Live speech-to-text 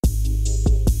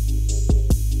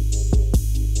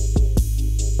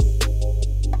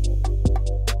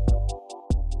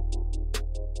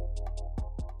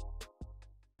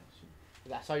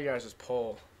saw you guys'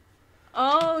 poll.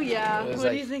 Oh, yeah. It was What do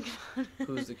like, you think about it?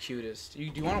 Who's the cutest? Do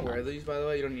you want to wear these, by the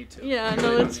way? You don't need to. Yeah, You no,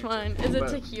 really that's don't need fine. to. Is it But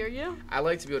to hear you? I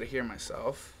like to be able to hear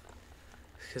myself.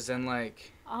 Because then,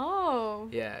 like, Oh.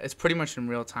 yeah, it's pretty much in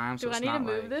real time. So Do I it's need to not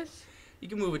move like, this? You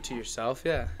can move it to yourself,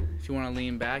 yeah. If you want to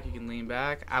lean back, you can lean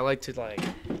back. I like to, like,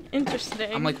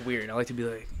 Interesting. I'm, like, weird. I like to be,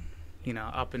 like, you know,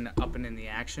 up and in the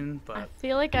action. I But,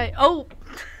 feel like I was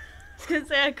going to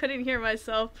say I couldn't hear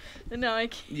myself, but no, I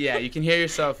can't. yeah, you can hear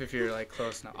yourself if you're, like,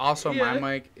 close enough. Also, Yeah. my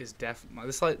mic is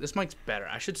this mic's better.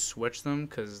 I should switch them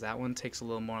because that one takes a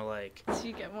little more, like, So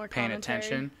you get more paying commentary.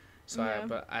 attention. So Yeah.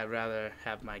 but I'd rather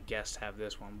have my guest have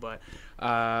this one. But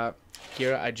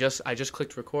Kira, I just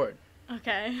clicked record,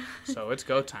 Okay. so it's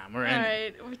go time. We're All in.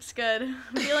 right. It's good.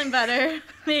 I'm feeling better. You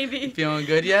Maybe. feeling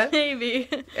good yet? Maybe.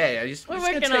 Hey, We're it's gonna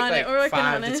working take on it. like We're working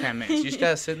 5 on to it. 10 minutes. You just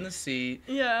gotta sit in the seat.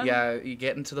 Yeah. You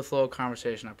get into the flow of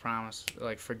conversation. I promise.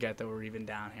 Like forget that we're even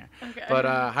down here. Okay. But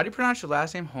how do you pronounce your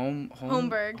last name?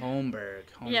 Holmberg. Holmberg.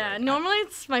 Yeah. Normally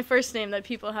it's my first name that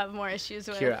people have more issues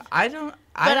with. Kira, I don't.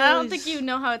 But I don't always- think you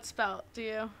know how it's spelled, do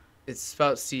you? It's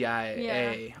spelled Ciara,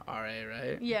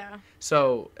 right? Yeah.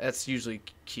 So that's usually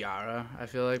Kiara, I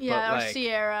feel like. Yeah, but or like,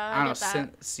 Sierra. I I don't get know,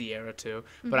 that. Sierra too.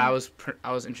 But I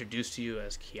was introduced to you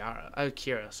as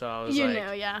Kira. So I was You like,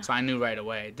 knew, yeah. So I knew right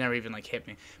away. It never even like hit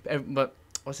me. But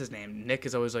what's his name? Nick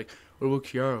is always like, what about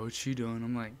Kiara? What's she doing?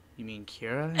 I'm like, you mean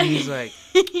Kira? And he's like,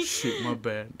 shoot, my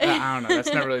bad. I don't know.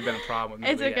 That's never really been a problem with me.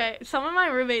 It's but yeah. okay. Some of my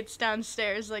roommates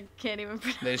downstairs like can't even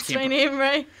They pronounce just my can't name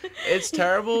right. It's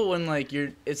terrible when like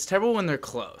it's terrible when they're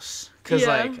close. Cause Yeah.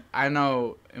 like I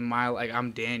know in my like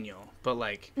I'm Daniel, but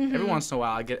like every once in a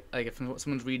while I get like if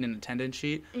someone's reading an attendance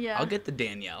sheet, Yeah. I'll get the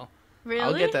Danielle. Really?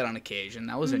 I'll get that on occasion.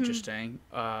 That was interesting.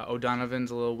 O'Donovan's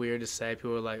a little weird to say.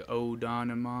 People are like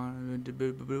O'Donovan,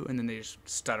 and then they just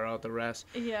stutter out the rest.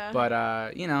 Yeah.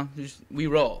 But you know, we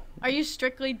roll. Are you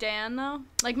strictly Dan though?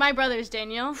 Like my brother's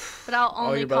Daniel, but I'll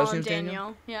only your call brother's him name's Daniel?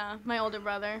 Daniel. Yeah, my older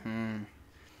brother.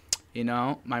 You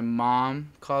know, my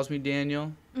mom calls me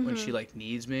Daniel when she like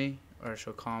needs me, or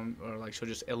she'll call me, or like she'll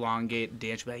just elongate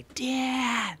Dan. She'll be like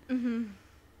Dan.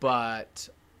 But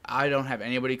I don't have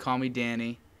anybody call me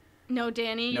Danny. No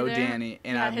Danny. No either? Danny,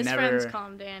 and yeah, I've his never friends call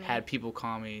him Danny. had people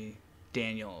call me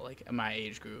Daniel like in my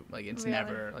age group. Like it's Really?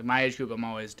 never like my age group. I'm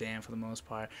always Dan for the most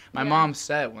part. My Yeah. mom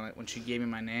said when she gave me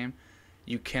my name,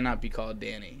 you cannot be called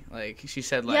Danny. Like she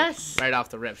said like Yes. right off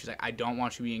the rip, she's like, I don't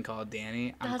want you being called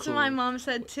Danny. I'm That's cool. what my mom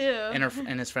said too.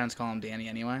 And his friends call him Danny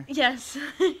anyway. Yes.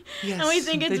 Yes, And we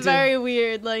think they it's do. very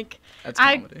weird. Like That's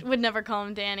I comedy. would never call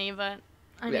him Danny, but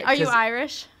I mean, Yeah, are you 'cause-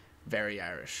 Irish? Very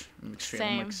Irish. I'm extreme.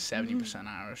 I'm like Same. 70%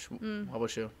 Irish. What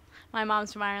about you? My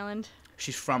mom's from Ireland.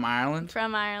 She's from Ireland.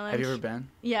 From Ireland. Have you ever been?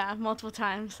 Yeah, multiple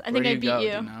times. I Where think do I you beat go? you.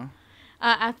 Do you know?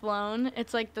 Athlone.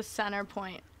 It's like the center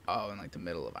point. Oh, in like the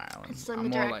middle of Ireland. It's in I'm the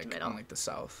more direct like middle. on like the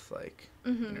south, like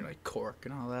near like Cork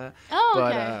and all that. Oh,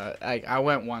 But okay. like I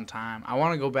went one time. I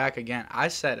want to go back again. I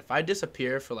said if I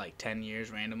disappear for like 10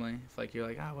 years randomly, if like you're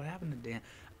like, oh, what happened to Dan?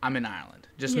 I'm in Ireland.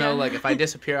 Just know Yeah. like if I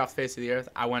disappear off the face of the earth,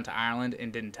 I went to Ireland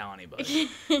and didn't tell anybody.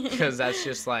 Because that's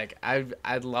just like I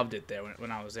loved it there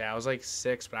when I was there. I was like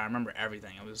 6, but I remember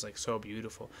everything. It was like so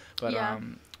beautiful. But Yeah.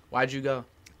 why'd you go?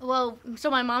 Well, so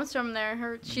my mom's from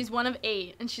there. She's one of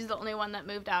 8, and she's the only one that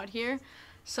moved out here.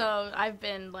 So I've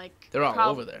been like. They're all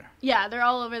over there. Yeah, they're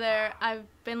all over there. I've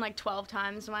been like 12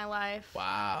 times in my life.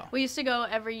 Wow. We used to go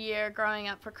every year growing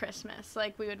up for Christmas.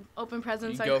 Like we would open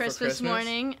presents You'd on go for Christmas Christmas?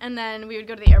 morning, and then we would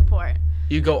go to the airport.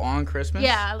 You go on Christmas?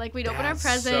 Yeah, like we'd open our That's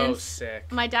presents. So sick.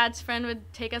 My dad's friend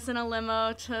would take us in a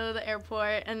limo to the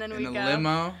airport, and then In we'd a go.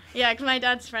 limo? Yeah, because my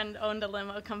dad's friend owned a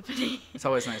limo company. It's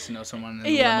always nice to know someone in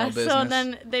the Yeah, limo business. so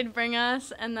then they'd bring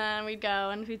us, and then we'd go,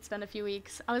 and we'd spend a few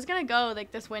weeks. I was gonna go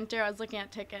like this winter. I was looking at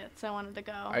tickets. I wanted to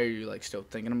go. Are you like still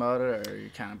thinking about it, or are you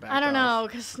kind of back? I don't know,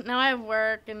 because now I have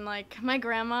work, and like my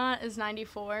grandma is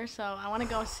 94, so I want to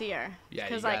go see her. Yeah, you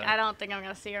Because like gotta. I don't think I'm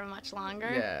gonna see her much longer.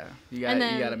 Yeah, you And got.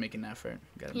 You then- got to make an effort.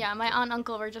 Yeah, my aunt and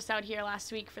uncle were just out here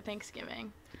last week for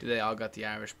Thanksgiving. Do they all got the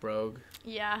Irish brogue?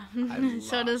 Yeah. I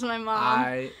So love- does my mom.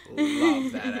 I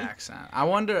love that accent. I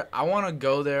wonder. I want to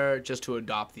go there just to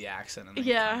adopt the accent and then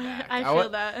come Yeah, back. I feel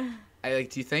that. I like.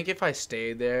 Do you think if I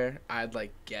stayed there, I'd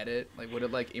like get it? Like, would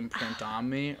it like imprint on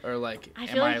me, or like, I am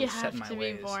feel like I you set have in my to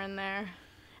ways? be born there.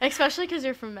 Especially because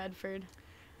you're from Medford.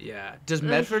 Yeah. Does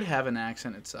Medford have an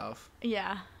accent itself?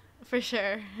 Yeah, for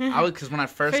sure. I would, because when I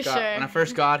first For got sure. when I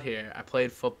first got here, I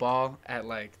played football at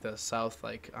like the south,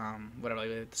 like whatever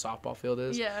like, the softball field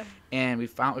is. Yeah. And we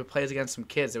played against some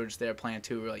kids. They were just there playing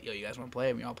too. We were like, yo, you guys want to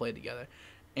play? And we all played together.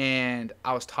 And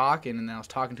I was talking, and then I was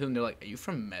talking to them. They're like, are you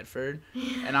from Medford?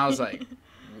 And I was like,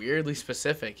 weirdly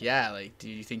specific. Yeah, like, do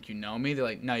you think you know me? They're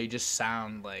like, no, you just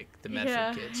sound like the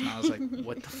Medford kids. And I was like,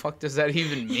 what the fuck does that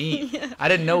even mean? Yeah. I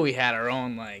didn't know we had our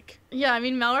own, like... Yeah, I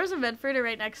mean, Melrose and Medford are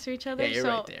right next to each other. Yeah, you're so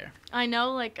right there. I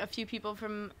know, like, a few people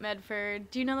from Medford.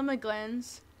 Do you know the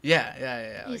McGlyns?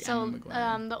 Yeah. Like So, Emma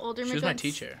McGlynn. the older McGlyns. She was my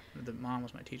teacher. The mom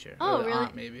was my teacher. Oh, or the really?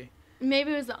 aunt, maybe.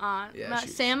 Maybe it was the aunt. Yeah,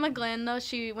 Sam McGlynn, though,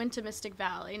 she went to Mystic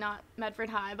Valley, not Medford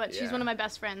High, but she's Yeah. one of my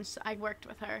best friends. I worked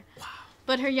with her. Wow.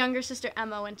 But her younger sister,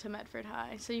 Emma, went to Medford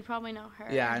High, so you probably know her.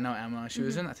 Yeah, I know Emma. She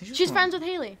was in... I think she was She's friends with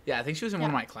Haley. Yeah, I think she was in one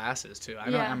of my classes, too. I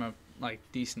know Yeah. Emma, like,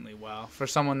 decently well. For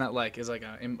someone that, like, is, like,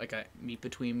 a meet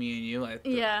between me and you,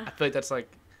 Yeah. I feel like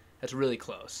that's really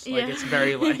close. Like, Yeah. it's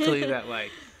very likely that, like,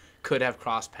 could have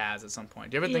crossed paths at some point.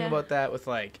 Do you ever think Yeah. about that with,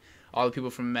 like, all the people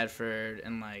from Medford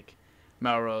and, like,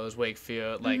 Melrose,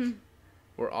 Wakefield? Like,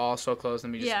 we're all so close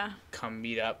and we just come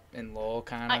meet up in Lowell,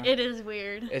 kind of. It is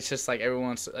weird. It's just, like,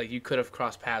 everyone's, like, you could have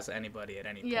crossed paths with anybody at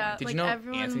any point. Yeah, Did like, you know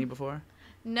everyone- Anthony before?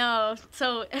 No,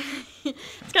 so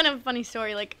it's kind of a funny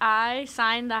story. Like, I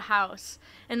signed the house,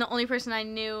 and the only person I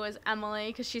knew was Emily,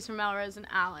 because she's from Melrose, and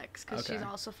Alex, because she's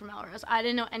also from Melrose. I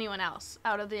didn't know anyone else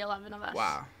out of the 11 of us.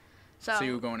 Wow. So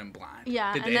you were going in blind.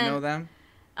 Yeah. Did and they then, know them?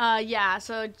 Yeah,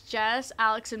 so Jess,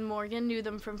 Alex, and Morgan knew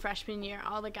them from freshman year,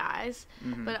 all the guys.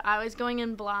 Mm-hmm. But I was going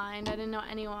in blind. I didn't know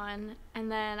anyone.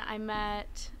 And then I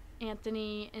met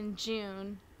Anthony in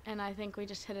June, and I think we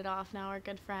just hit it off. Now we're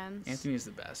good friends. Anthony's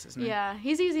the best, isn't he? Yeah,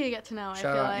 he's easy to get to know, Shout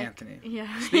I feel out like. Anthony.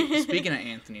 Yeah. Speaking of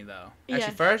Anthony, though. Actually, Yeah.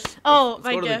 first, Oh, let's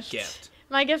my go to gift. the gift.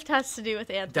 My gift has to do with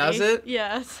Anthony. Does it?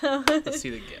 Yeah. So Let's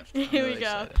see the gift. I'm Here really we go.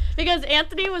 excited. Because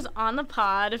Anthony was on the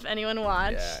pod, if anyone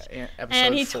watched. Yeah, episode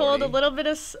And he 40. told a little bit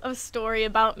of a story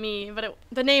about me, but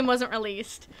the name wasn't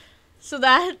released. So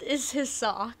that is his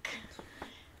sock.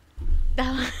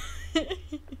 That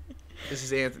This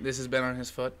is Anthony. This has been on his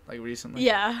foot, like, recently?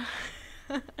 yeah.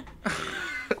 Oh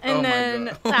And my then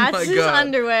God. Oh that's my his God.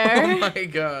 underwear. Oh my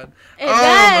God. And Oh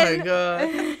then- my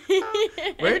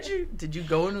God. Did you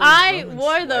go into the I room and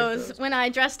wore swipe those when I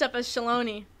dressed up as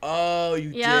Shaloni. Oh, you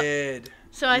Yep. did.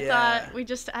 So I Yeah. thought we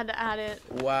just had to add it.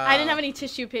 Wow. I didn't have any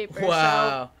tissue paper.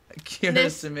 Wow. Kira's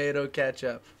this- tomato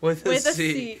ketchup with So with a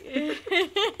C. C.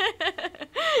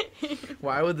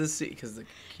 Why would the C? Because the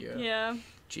Kira. Yeah.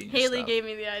 Genius Haley stuff. gave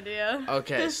me the idea.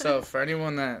 Okay, so for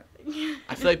anyone that,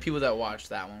 I feel like people that watch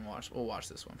that one will watch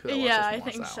this one. People that watch Yeah, this I one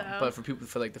watch think that one. so. But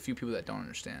for like the few people that don't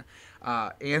understand,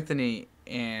 Anthony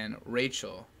and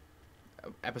Rachel,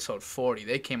 episode 40,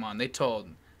 they came on. They told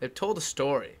a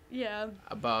story Yeah.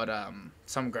 about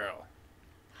some girl.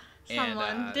 Someone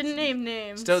And, didn't name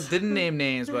names. Still didn't name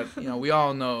names, but we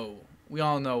all know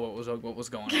what was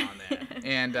going on there.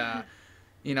 And I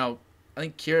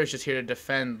think Kira's just here to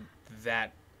defend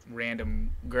that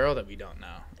random girl that we don't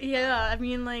know. Yeah, I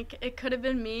mean, like, it could have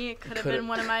been me. It could have been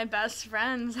one of my best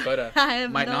friends. Coulda. I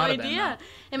have Might no not have been, idea.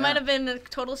 though. It might have been a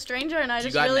total stranger, and I You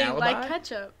just got an really alibi? like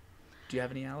ketchup. Do you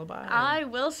have any alibi? I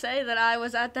will say that I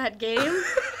was at that game.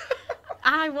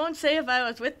 I won't say if I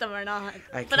was with them or not.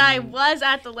 But I was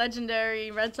at the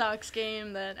legendary Red Sox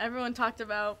game that everyone talked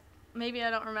about. Maybe I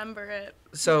don't remember it.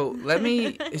 So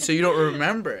so you don't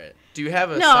remember it. Do you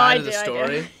have a No, side I of the do, I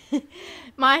story? do.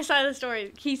 My side of the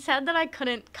story. He said that I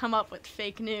couldn't come up with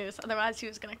fake news, otherwise he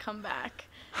was going to come back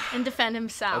and defend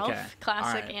himself. Okay,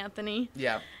 Classic alright. Anthony.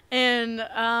 Yeah. And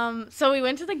so we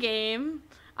went to the game.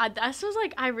 This was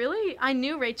like, I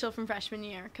knew Rachel from freshman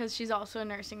year because she's also a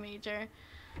nursing major.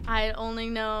 I had only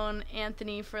known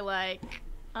Anthony for like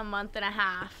a month and a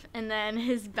half. And then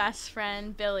his best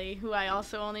friend, Billy, who I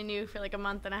also only knew for like a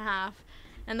month and a half.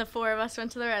 And the four of us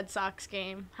went to the Red Sox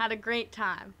game. Had a great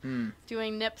time.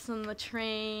 Doing nips on the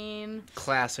train.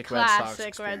 Classic Red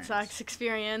experience. Sox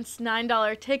experience.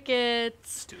 $9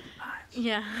 tickets. Student lives.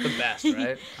 Yeah. The best,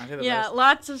 right? Aren't they the Yeah, best?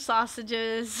 lots of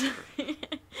sausages.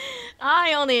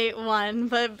 I only ate one,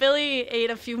 but Billy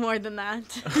ate a few more than that.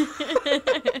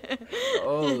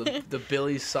 Oh, the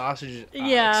Billy sausage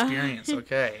Yeah. experience.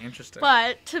 Okay, interesting.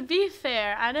 But to be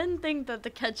fair, I didn't think that the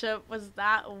ketchup was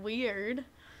that weird.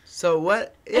 So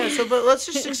what? Yeah. But let's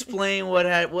just explain what,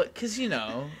 because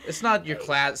it's not your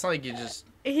class. It's not like you just.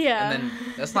 Yeah. And then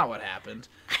that's not what happened.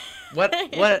 What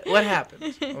happened? What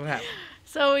happened?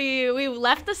 So we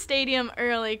left the stadium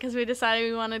early because we decided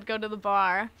we wanted to go to the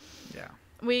bar. Yeah.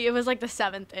 It was like the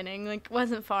 7th inning, like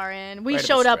wasn't far in. We Right at the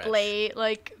showed up stretch. late,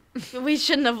 like We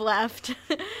shouldn't have left.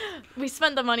 We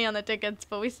spent the money on the tickets,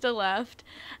 but we still left.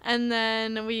 And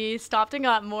then we stopped and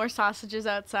got more sausages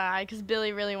outside because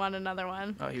Billy really wanted another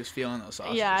one. Oh, he was feeling those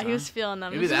sausages. Yeah, huh? he was feeling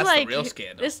them. Maybe This was that's like, the real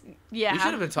scandal. Yeah. We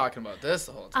should have been talking about this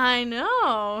the whole time. I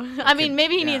know. I mean,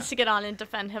 maybe he yeah. needs to get on and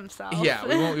defend himself. Yeah,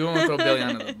 we won't throw Billy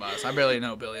under the bus. I barely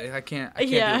know Billy. I can't do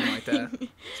him like that.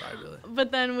 Sorry, Billy.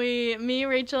 But then me,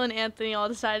 Rachel, and Anthony all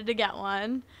decided to get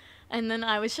one. And then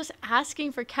I was just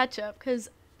asking for ketchup because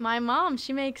my mom,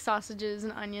 she makes sausages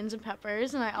and onions and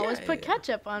peppers, and I always put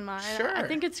ketchup on mine. Sure. I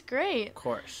think it's great. Of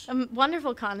course. A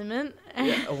wonderful condiment.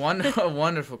 Yeah, a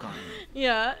wonderful condiment.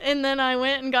 Yeah, and then I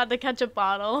went and got the ketchup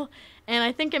bottle, and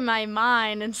I think in my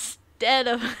mind, instead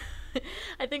of,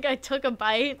 I think I took a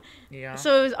bite, Yeah.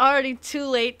 so it was already too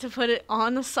late to put it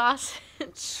on the sausage.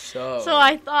 So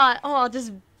I thought, I'll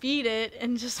just beat it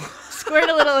and just squirt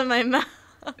a little in my mouth.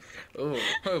 Ooh,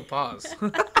 pause.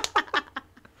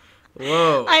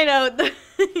 Whoa. I know.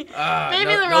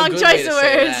 Maybe the wrong choice of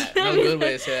words. No good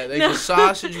way to say that. Like, the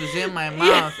sausage was in my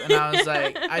mouth, and I was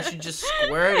like, I should just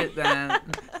squirt it then.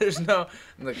 There's no...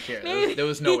 Look here. There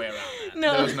was no way around that.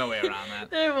 No. There was no way around that.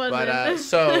 There wasn't. But,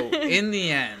 so, in the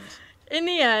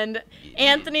end...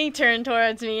 Anthony turned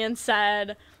towards me and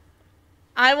said,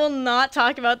 I will not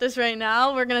talk about this right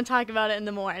now. We're going to talk about it in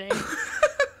the morning.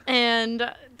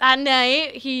 And that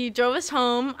night, he drove us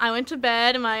home. I went to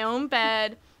bed in my own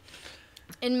bed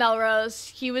in Melrose.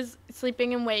 He was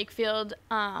sleeping in Wakefield.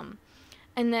 And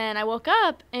then I woke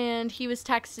up, and he was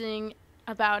texting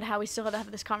about how we still had to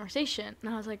have this conversation. And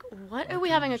I was like, what are we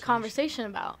having a conversation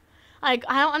about? Like,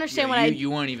 I don't understand You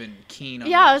weren't even keen on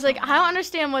Yeah, I was like, I don't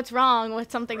understand what's wrong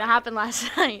with something that happened last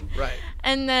night. Right.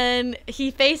 And then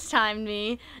he FaceTimed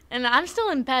me, and I'm still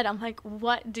in bed. I'm like,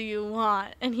 what do you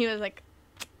want? And he was like,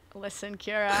 listen,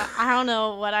 Kira, I don't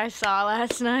know what I saw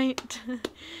last night,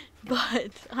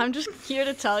 but I'm just here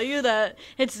to tell you that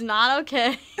it's not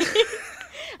okay.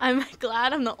 I'm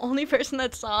glad I'm the only person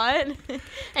that saw it.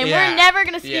 And we're never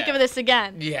going to speak of this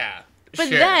again. Yeah. But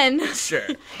sure. then Sure.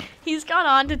 He's gone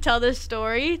on to tell this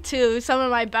story to some of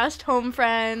my best home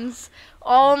friends,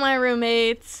 all my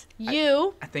roommates,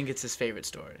 you. I think it's his favorite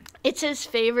story. It's his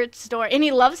favorite story. And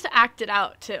he loves to act it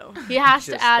out, too. He has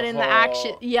to add in the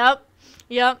action. Yep.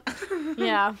 Yeah.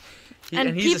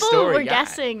 And he's people were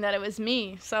guessing that it was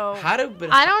me. So I don't know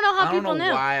how people knew. I don't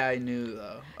know why I knew,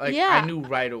 though. Like, I knew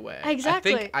right away.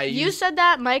 Exactly. You said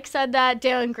that. Mike said that.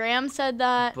 Darren Graham said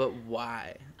that. But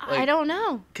why? Like, I don't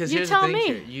know. Because you tell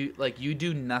me. Here. You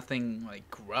do nothing like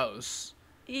gross.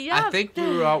 Yeah. I think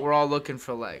we're all looking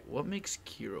for like what makes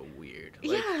Kira weird.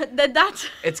 Like, yeah, that's.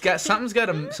 It's got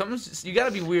you got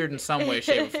to be weird in some way,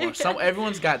 shape, or form.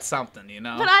 Everyone's got something, you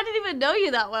know. But I didn't even know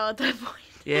you that well at that point.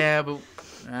 Yeah, but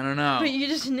I don't know. But you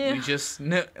just knew. You just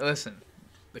knew. Listen,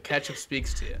 the ketchup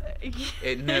speaks to you.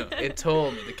 It knew. It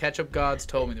told me. The ketchup gods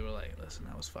told me. They were like, listen,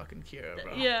 that was fucking Kira,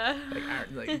 bro. Yeah.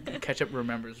 Like ketchup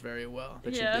remembers very well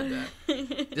that you did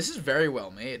that. This is very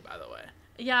well made, by the way.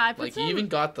 Yeah, I put like you even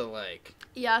got the like.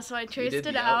 Yeah, so I traced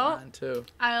it out. Too.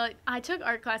 I took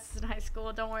art classes in high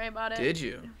school. Don't worry about it. Did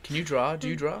you? Can you draw? Do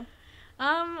you draw?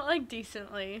 Like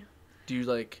decently. Do you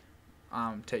like,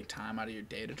 take time out of your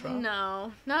day to draw?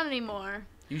 No, not anymore.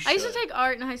 You should. I used to take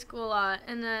art in high school a lot,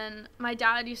 and then my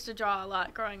dad used to draw a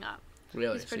lot growing up.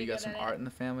 Really? So you got some art in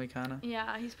the family, kind of?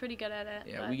 Yeah, he's pretty good at it.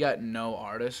 Yeah, we got no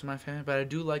artists in my family, but I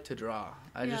do like to draw.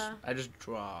 I just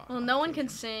draw. Well, no one can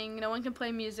sing. No one can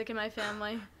play music in my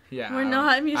family. Yeah, we're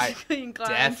not musically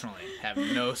inclined. I definitely have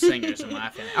no singers in my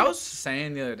family. I was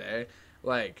saying the other day,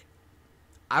 like,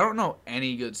 I don't know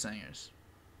any good singers.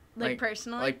 Like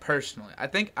personally? Like personally. I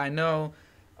think I know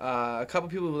a couple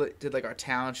people who did like our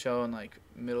talent show in like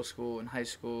middle school and high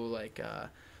school. Like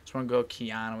this one girl,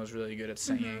 Kiana, was really good at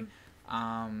singing.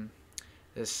 Mm-hmm.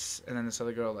 And then this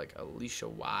other girl, like Alicia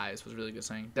Wise, was really good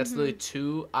singing. That's literally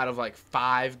 2 out of like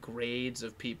 5 grades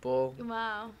of people.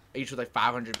 Wow. Each with like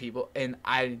 500 people, and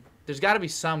there's got to be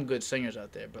some good singers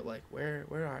out there, but like where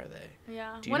are they?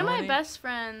 Yeah. One of my best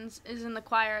friends is in the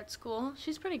choir at school.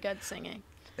 She's pretty good singing.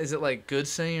 Is it like good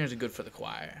singing or is it good for the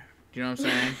choir? Do you know what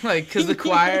I'm saying? Like, because the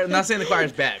choir, I'm not saying the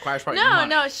choir's bad. Choir's probably money.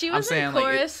 No, she was in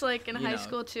chorus, like in high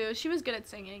school too. She was good at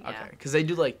singing. Okay, because they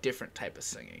do like different type of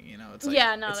singing, you know? It's like,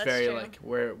 it's that's very true. Like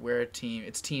we're a team.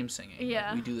 It's team singing. Yeah.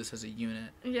 Like, we do this as a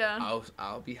unit. Yeah.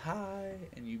 I'll be high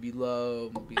and you be low.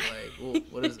 And we'll be like, ooh,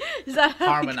 what is it? Is that how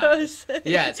harmonize? It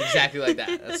goes? Yeah, it's exactly like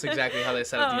that. That's exactly how they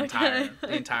set up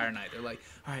the entire night. They're like,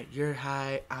 all right, you're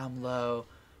high, I'm low.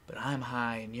 But I'm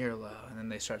high and you're low, and then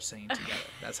they start singing together.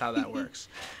 That's how that works.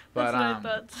 But that's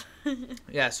what I thought.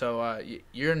 yeah. So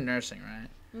you're nursing, right?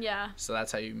 Yeah. So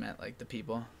that's how you met like the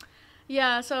people.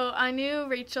 Yeah, so I knew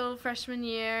Rachel freshman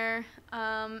year.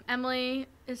 Emily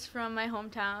is from my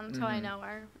hometown, so I know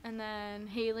her. And then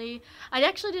Haley. I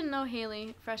actually didn't know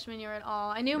Haley freshman year at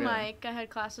all. I knew Really? Mike. I had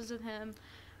classes with him.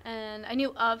 And I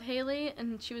knew of Haley,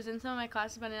 and she was in some of my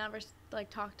classes, but I never,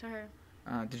 talked to her.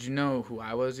 Did you know who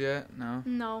I was yet? No?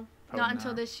 No, Probably not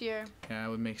until this year. Yeah, it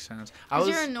would make sense. Because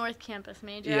you're a North Campus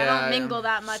major. Yeah, I don't mingle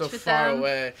that much so with far them.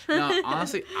 away. No,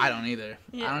 honestly, I don't either.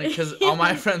 Yeah. Because all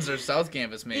my friends are South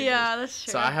Campus majors. Yeah, that's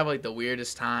true. So I have, the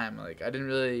weirdest time. I didn't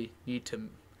really need to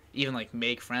even,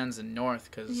 make friends in North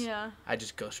because I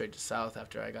just go straight to South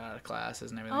after I got out of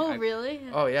classes and everything. Oh, really?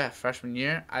 Oh, yeah. Freshman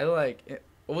year,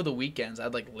 over the weekends,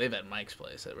 I'd, live at Mike's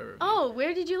place at Riverview. Oh,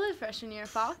 where did you live freshman year?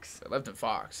 Fox? I lived in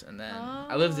Fox, and then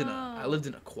I lived in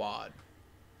a quad.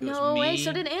 It was No me way,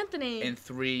 so did Anthony. and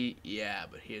 3,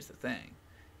 but here's the thing.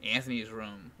 Anthony's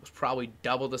room was probably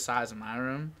double the size of my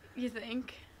room. You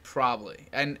think? Probably.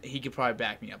 And he could probably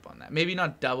back me up on that. Maybe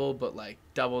not double, but,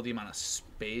 double the amount of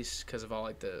space because of all,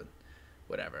 the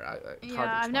whatever.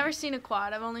 I've never seen a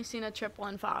quad. I've only seen a triple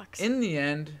in Fox. In the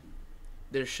end,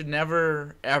 there should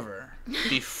never, ever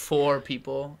be 4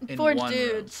 people in one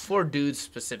room. 4 dudes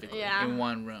specifically in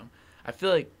one room. I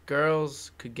feel like girls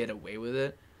could get away with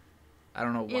it. I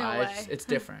don't know why. It's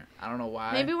different. I don't know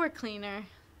why. Maybe we're cleaner.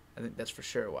 I think that's for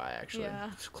sure why, actually. Yeah.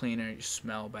 It's cleaner, you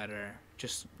smell better.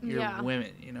 Just, you're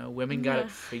women, Women got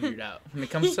it figured out. When it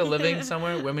comes to living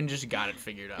somewhere, women just got it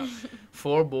figured out.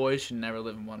 4 boys should never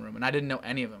live in one room. And I didn't know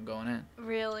any of them going in.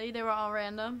 Really? They were all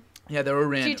random? Yeah, they were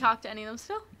random. Did you talk to any of them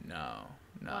still? No.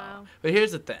 Wow. But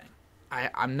here's the thing.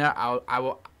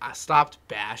 I stopped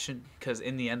bashing because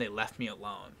in the end they left me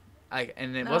alone.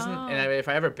 Wasn't. And if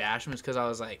I ever bashed them, it's because I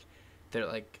was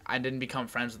I didn't become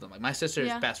friends with them. My sister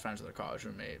is best friends with her college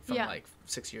roommate from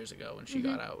 6 years ago when she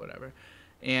got out, whatever.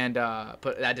 And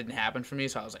but that didn't happen for me,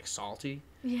 so I was salty.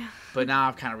 Yeah. But now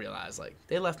I've kind of realized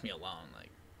they left me alone.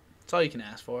 It's all you can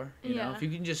ask for. You know, if you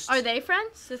can just. Are they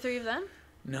friends? The 3 of them?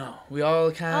 No, we all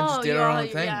kind of just did our own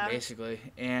thing basically.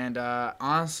 And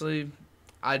honestly,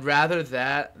 I'd rather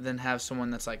that than have someone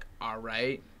that's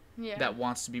alright. Yeah. That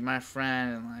wants to be my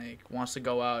friend and wants to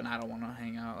go out and I don't want to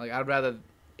hang out. I'd rather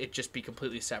it just be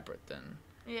completely separate than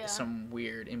some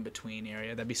weird in between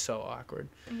area. That'd be so awkward.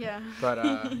 Yeah.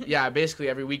 But basically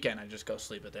every weekend I just go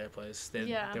sleep at their place.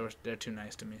 They're too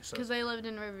nice to me. So. Because they lived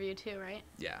in Riverview too, right?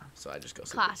 Yeah. So I just go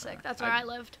sleep. Classic. That's where I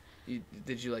lived.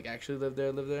 Did you actually live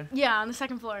there? Yeah, on the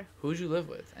 2nd floor. Who'd you live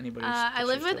with? Anybody? I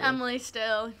lived with Emily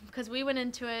still because we went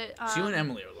into it. So you and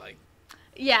Emily are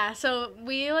Yeah, so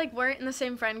we weren't in the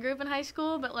same friend group in high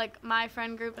school, but my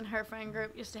friend group and her friend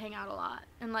group used to hang out a lot,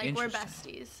 and we're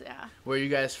besties. Yeah. Were you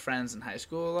guys friends in high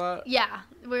school a lot? Yeah,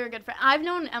 we were good friends. I've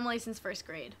known Emily since 1st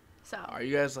grade. So. Are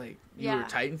you guys you were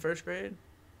tight in 1st grade?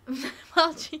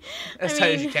 Well, as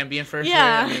tight as you can be in 1st grade.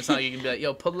 I mean, it's not like you can be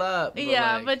yo, pull up.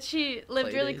 But but she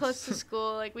lived really close to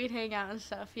school. We'd hang out and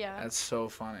stuff. Yeah. That's so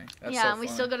funny. And we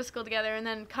still go to school together. And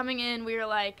then coming in, we were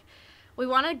we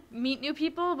want to meet new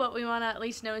people, but we want to at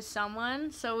least know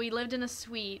someone. So we lived in a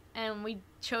suite, and we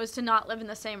chose to not live in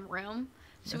the same room.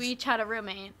 So we each had a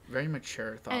roommate. Very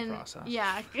mature thought process.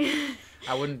 Yeah.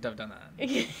 I wouldn't have done that.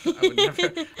 I would never.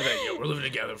 I'd be yo, we're living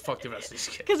together. Fuck the rest of these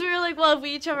kids. Because we were well, if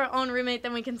we each have our own roommate,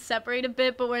 then we can separate a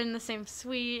bit, but we're in the same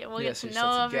suite, and we'll get to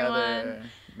know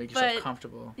everyone. Make yourself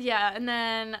comfortable. Yeah, and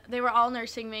then they were all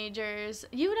nursing majors.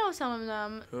 You know some of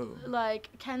them. Who?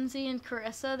 Kenzie and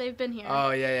Carissa. They've been here.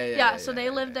 Oh, yeah. Yeah, so they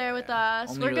lived there with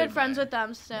us. We're good friends with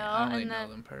them still. I don't really know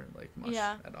them much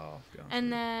at all.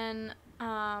 And then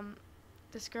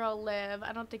this girl, Liv,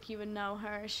 I don't think you would know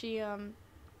her. She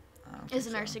is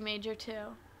a nursing major,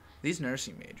 too. These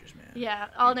nursing majors, man. Yeah,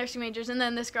 all nursing majors. And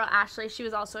then this girl, Ashley, she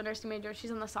was also a nursing major. She's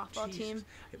on the softball team.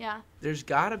 Yeah. There's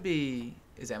got to be...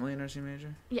 Is Emily a nursing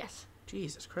major? Yes.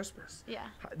 Jesus Christmas. Yeah.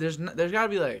 There's got to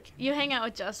be You hang out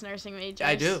with just nursing majors.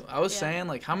 I do. I was saying,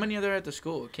 how many are there at the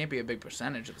school? It can't be a big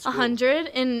percentage of the school.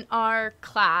 100 in our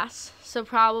class. So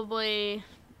probably,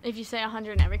 if you say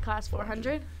 100 in every class,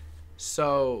 400.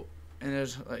 So, and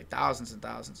there's thousands and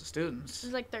thousands of students.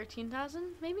 There's 13,000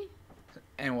 maybe.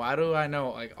 And why do I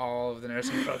know all of the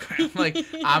nursing program?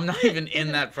 I'm not even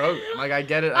in that program. I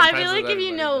get it. I feel if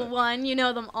you know one, you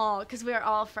know them all because we're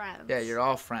all friends. Yeah, you're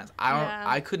all friends.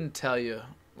 I couldn't tell you.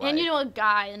 And you know a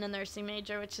guy in a nursing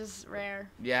major, which is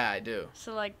rare. Yeah, I do.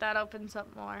 So that opens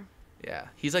up more. Yeah,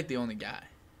 he's the only guy.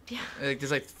 Yeah.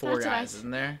 There's 4 guys,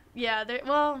 isn't there? Yeah.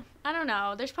 Well, I don't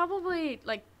know. There's probably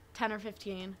 10 or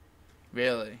 15.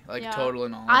 Really? Total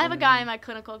and all. I have a guy in my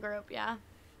clinical group. Yeah.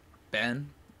 Ben.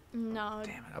 No.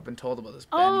 Damn it! I've been told about this.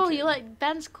 Oh, Ben you like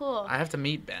Ben's cool. I have to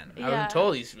meet Ben. Yeah. I've been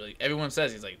told he's really. Everyone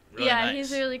says he's like really Yeah, nice.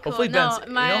 he's really cool. Hopefully No, Ben's. You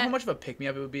know my- how much of a pick me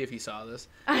up it would be if he saw this.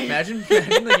 Imagine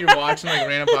like you're watching like a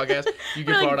random podcast, you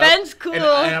get Like, brought Ben's up, cool. and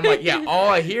I'm like, yeah, all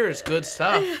I hear is good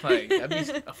stuff. Like that'd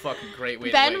be a fucking great way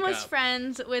to Ben wake was up.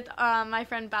 friends with my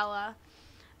friend Bella.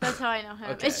 That's how I know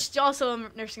him. Okay. It's also a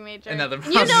nursing major. Another- I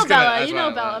You was know just gonna- Bella. that's You why I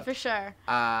know Bella laughed. for sure.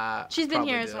 She's been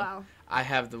Probably here as do. well. I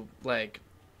have the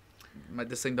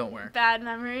this thing don't work. Bad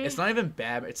memory. It's not even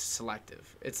bad. It's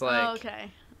selective. It's like Oh,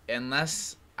 okay.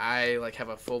 unless I like have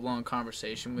a full blown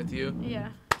conversation with you, Yeah.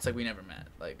 it's like we never met.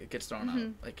 Like it gets thrown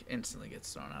out. Like instantly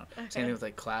gets thrown out. Same Okay. thing with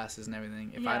like classes and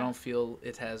everything. If I Yeah. don't feel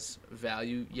it has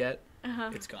value yet,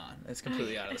 Uh-huh. it's gone. It's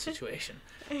completely out of the situation.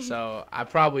 So I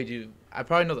probably do. I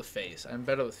probably know the face. I'm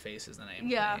better with faces than I am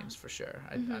Yeah. with names for sure.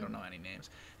 I don't know any names.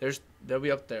 They'll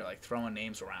be up there like throwing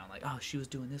names around like, oh, she was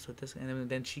doing this with this, and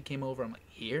then she came over. I'm like,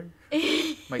 here?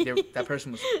 I'm like that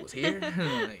person was here?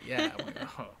 I'm like, yeah. I'm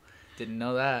like, oh, didn't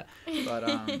know that.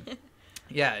 But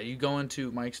yeah, you go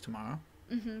into Mike's tomorrow.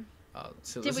 Mhm.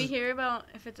 So Did this we is hear about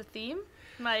if it's a theme?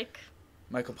 Like.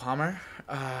 Michael Palmer.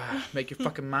 Make your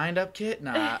fucking mind up, kid.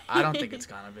 Nah, I don't think it's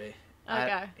gonna be.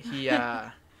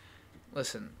 Okay.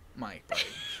 Listen, Mike, buddy.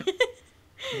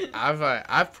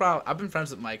 I've been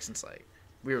friends with Mike since like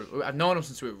I've known him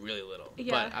since we were really little.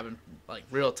 Yeah. But I've been like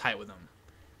real tight with him.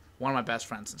 One of my best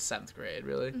friends since 7th grade,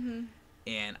 really. Mhm.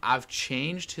 And I've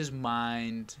changed his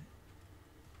mind.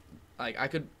 Like I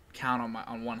could count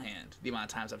on one hand the amount of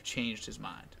times I've changed his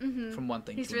mind from one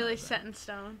thing He's to really another. set in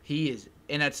stone. He is,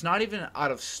 and it's not even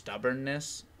out of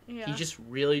stubbornness. Yeah. He just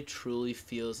really truly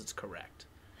feels it's correct,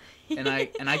 and I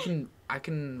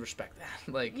can respect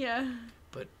that. Like, Yeah.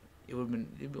 but it would have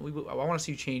been. I want to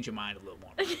see you change your mind a little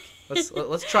more.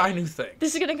 Let's try new things.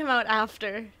 This is gonna come out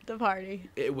after the party.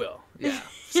 It will. Yeah.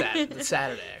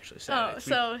 Saturday actually. Saturday. Oh,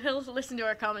 so he'll listen to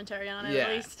our commentary on it Yeah,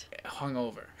 at least.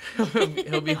 hungover.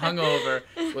 He'll be hungover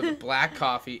with a black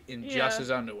coffee in just Yeah.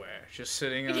 his underwear, just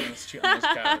sitting on his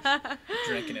couch,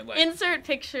 drinking it like. Insert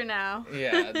picture now.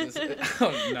 Yeah.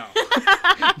 Oh no.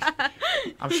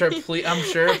 I'm sure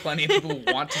plenty of people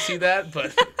want to see that,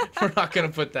 but we're not gonna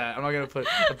put that. I'm not gonna put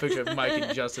a picture of Mike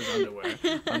in just his underwear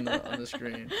on the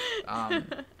screen.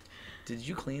 Did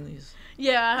you clean these?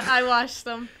 Yeah, I washed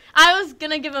them. I was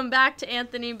gonna give them back to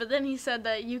Anthony, but then he said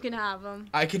that you can have them.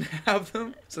 I can have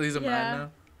them. So these are Yeah. mine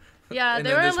now. Yeah, And they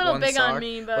then were a this little one big on sock.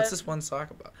 me, but What's this one sock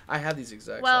about? I have these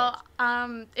exact well,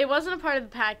 socks. it wasn't a part of the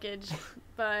package,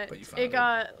 but But you found it it.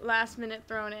 got last minute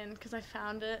thrown in because I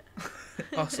found it.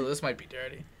 Oh, so this might be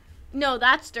dirty. No,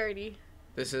 that's dirty.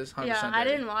 This is 100% Yeah, dirty. I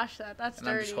didn't wash that. That's And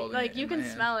I'm just dirty. holding Like it you in can my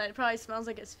hand. smell it. It probably smells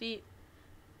like his feet.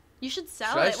 You should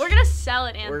sell Should I it. We're gonna sell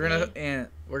it, Anthony.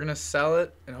 We're gonna sell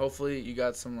it, and hopefully you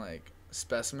got some like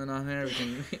specimen on here.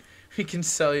 We can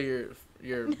sell your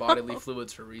bodily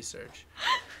fluids for research.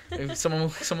 If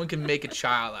someone can make a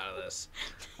child out of this.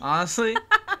 Honestly,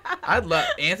 I'd love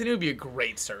Anthony would be a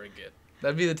great surrogate.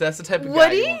 That's the type of Would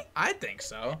guy he? you want. I think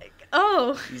so.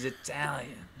 Oh, He's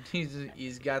Italian.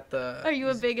 He's got the. are you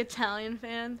a big Italian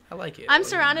fan? I like it. I'm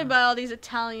surrounded by all these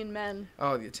Italian men.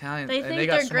 Oh, the Italians. They and think they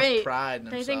got they're so great. much pride in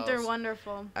They themselves. think they're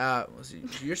wonderful.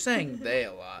 You're saying they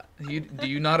a lot. Do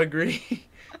you not agree?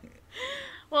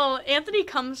 Well, Anthony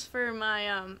comes for my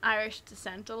Irish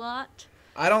descent a lot.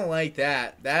 I don't like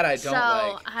that. That I don't So,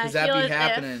 like. I Because that'd feel be as if-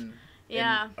 happening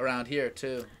Yeah. around here,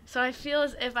 too. So I feel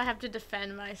as if I have to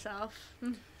defend myself.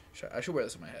 I should wear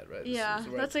this on my head, right? Yeah,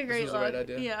 that's a great this was look. the right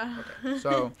idea? Yeah. Okay.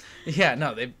 So, yeah,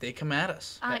 no, they come at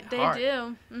us. They hard.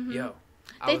 do. Mhm. Yo.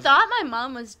 They thought my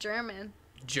mom was German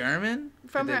German?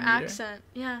 from Did her they meet accent.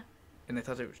 Yeah, And they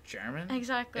thought it was German?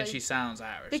 exactly. And she sounds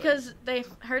Irish. Because they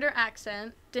heard her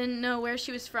accent, didn't know where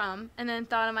she was from, and then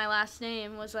thought of my last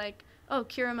name was like, oh,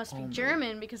 Kira must be Holmberg.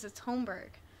 German because it's Holmberg.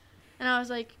 And I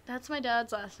was like, that's my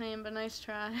dad's last name, but nice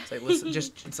try. It's like, listen,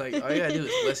 it's like, all you gotta do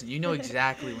is listen. You know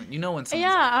exactly when someone's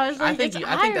Yeah, I was like, I think it's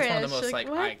I think that's one of Irish. the most Like,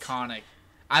 like what? iconic.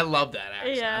 I love that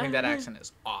accent. Yeah. I think that accent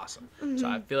is awesome. So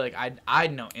I Mhm. feel like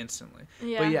I'd know instantly.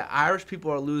 Yeah. But yeah, Irish people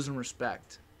are losing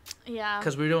respect Yeah.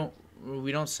 because we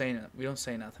don't say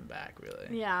nothing back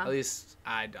really. Yeah. At least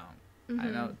I don't. I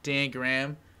Mhm. know Dan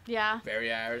Graham, Yeah.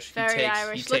 very Irish. Very he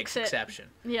Irish. takes Licks it. exception.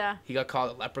 Yeah. He got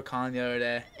called a leprechaun the other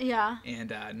day, Yeah.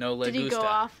 and no Did he Gusta. go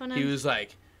off on him? He was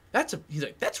like, he's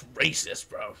like, that's racist,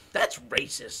 bro. That's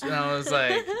racist. And I was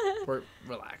like,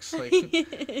 relax, like,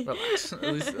 relax. At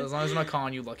least as long as I'm not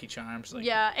calling you Lucky Charms. Like,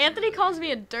 Yeah. Anthony calls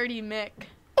me a dirty Mick.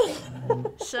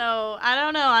 So I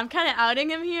don't know. I'm kind of outing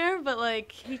him here, but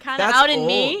like he kind of That's outed old.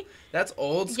 me. That's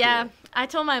old school. Yeah. I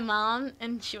told my mom,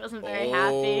 and she wasn't very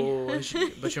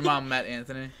happy. But your mom met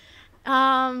Anthony.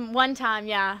 One time,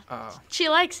 yeah. Oh. She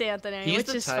likes Anthony, He's which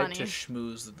the is type funny. to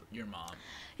schmooze your mom.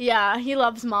 Yeah, he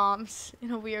loves moms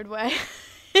in a weird way.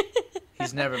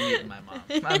 He's never meeting my mom.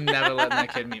 I'm never letting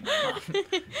that kid meet my mom.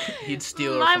 He'd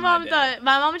steal her My from mom my dad. thought,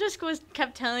 my mom just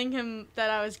kept telling him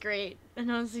that I was great,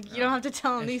 and I was like, you don't have to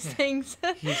tell him these things.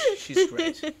 She's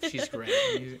great. She's great.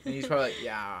 And he's probably like,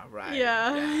 yeah, right.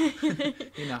 Yeah.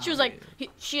 You know She was how like, he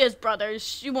she has brothers.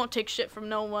 She won't take shit from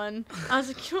no one. I was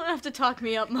like, you don't have to talk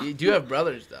me up, is. Mom. You do have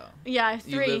brothers though. Yeah, I have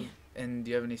You 3. live, and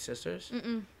do you have any sisters?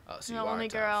 Mm-mm. Oh, so No, you are only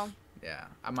tough. girl. Yeah,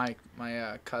 my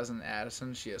cousin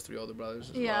Addison, she has 3 older brothers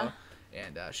as Yeah. well,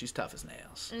 and she's tough as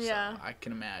nails. Yeah. So I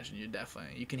can imagine you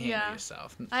can handle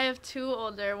yourself. I have 2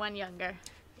 older, 1 younger.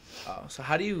 Oh, so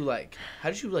how did you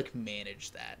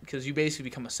manage that? Because you basically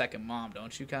become a second mom,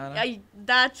 don't you, kind of?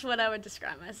 That's what I would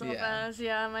describe myself Yeah. as.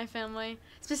 Yeah, my family,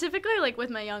 specifically like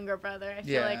with my younger brother. I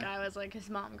feel Yeah. like I was like his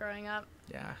mom growing up.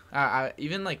 Yeah. I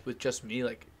even like with just me,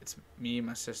 like it's me,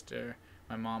 my sister,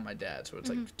 my mom, my dad. So it's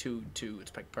like two.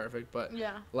 It's like perfect. But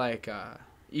Yeah. like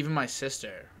even my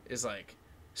sister is like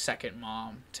second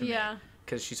mom to me. Yeah.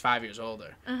 Because she's 5 years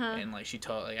older, Uh-huh. and like she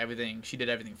told like everything. She did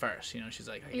everything first. You know, she's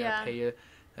like, I gotta Yeah. pay you.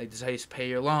 Like this is how you pay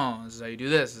your loans. This is how you do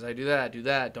this. This is how you do that. Do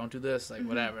that. Don't do this. Like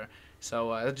whatever.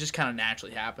 So it just kind of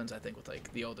naturally happens. I think with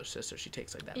like the older sister, she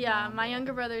takes like that. Yeah, mom my role.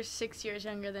 younger brother's 6 years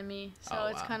younger than me, so Oh,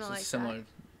 it's wow. kind of So like similar that.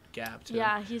 gap too.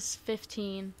 Yeah, he's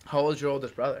 15. How old is your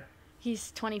oldest brother?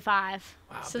 He's 25.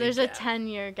 Wow, So big there's gap. a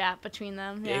 10-year gap between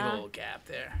them. Big Yeah. old gap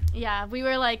there. Yeah, we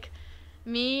were like,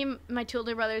 my 2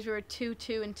 older brothers, we were 2,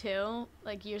 2, and 2,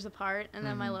 like years apart, and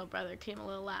then my little brother came a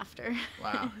little after.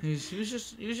 Wow. he was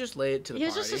just late to the He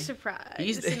was party. just a surprise.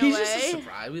 He's in a just way. a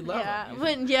surprise. We love Yeah, him.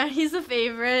 but yeah, he's the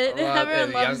favorite. Well,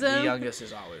 Everyone loves the him. youngest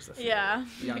is always the favorite. Yeah,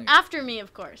 The youngest. after me,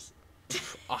 of course.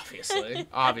 Obviously,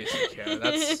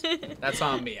 Kira. That's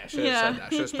on me. I should have Yeah. said that. I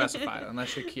should have specified.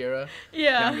 Unless you're Kira,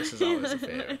 Yeah. youngest is always a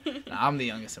favorite. Now, I'm the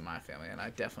youngest in my family, and I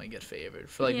definitely get favored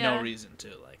for like Yeah. no reason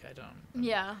too. Like I don't.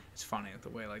 Yeah. It's funny the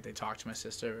way like they talk to my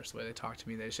sister versus the way they talk to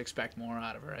me. They just expect more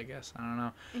out of her. I guess I don't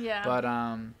know. Yeah. But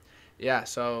yeah.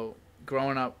 So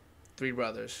growing up, 3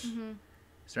 brothers. Mhm.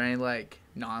 Is there any like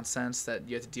nonsense that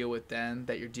you have to deal with then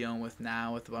that you're dealing with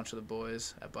now with a bunch of the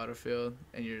boys at Butterfield,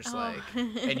 and you're just like,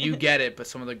 and you get it, but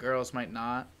some of the girls might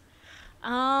not?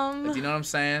 Like, do you know what I'm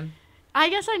saying? I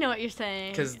guess I know what you're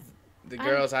saying. Because the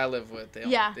girls I live with,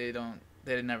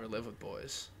 they never live with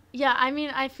boys. Yeah, I mean,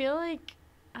 I feel like,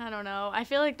 I don't know. I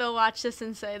feel like they'll watch this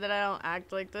and say that I don't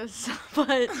act like this, but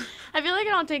I feel like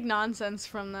I don't take nonsense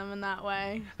from them in that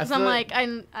way. Because I'm like, I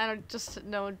don't just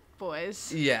know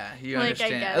boys. Yeah, you Like, I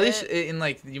understand. get At least it. in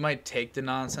like you might take the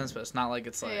nonsense, but it's not like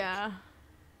it's like. Yeah.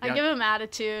 I Yeah. give him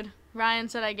attitude. Ryan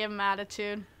said I give him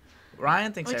attitude.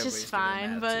 Ryan thinks Which everybody's is fine,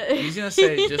 giving him but- attitude. He's gonna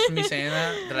say just from me saying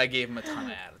that I gave him a ton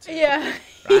of attitude. Yeah.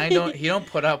 Ryan don't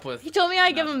put up with. He told me I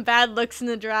give nothing. him bad looks in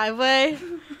the driveway,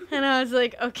 and I was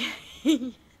like, okay.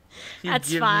 He'd That's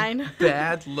give you fine.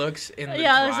 Bad looks in the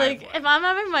Yeah, I driveway. was like, if I'm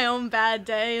having my own bad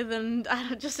day, then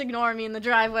just ignore me in the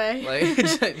driveway. Like,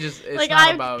 it's like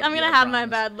not about. I'm you, gonna I have my promise.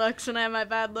 bad looks when I have my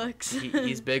bad looks.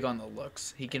 He's big on the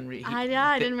looks. He can read.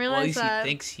 I didn't realize well, that. He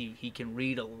thinks he can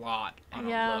read a lot on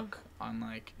Yeah. a look, on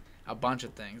like a bunch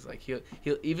of things. Like he'll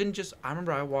even just. I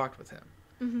remember I walked with him.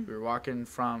 Mhm. We were walking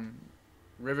from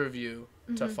Riverview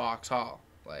to Fox Hall.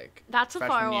 Like That's a far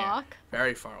freshman year. walk.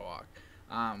 Very far walk.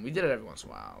 We did it every once in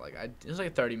a while. Like it was like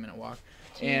a 30-minute walk.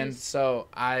 And so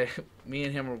me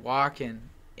and him were walking,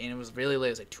 and it was really late.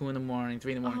 It was like 2 in the morning,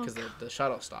 3 in the morning, because the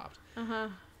shuttle stopped. Uh-huh.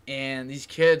 And these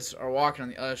kids are walking on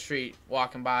the other street,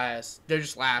 walking by us. They're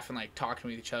just laughing, like talking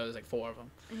with each other. There's like 4 of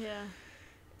them. Yeah.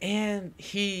 And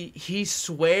he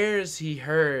swears he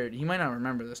heard. He might not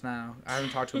remember this now. I haven't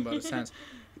talked to him about it since.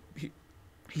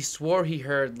 He swore he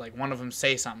heard like one of them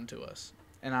say something to us.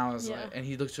 And I was like, and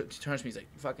he turns to me, he's like,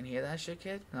 "You fucking hear that shit,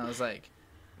 kid?" And I was like,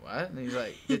 "What?" And he's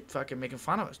like, "They're fucking making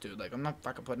fun of us, dude. Like, I'm not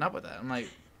fucking putting up with that." I'm like,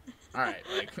 "All right,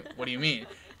 like, what do you mean?"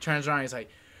 Turns around, he's like,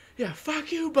 "Yeah,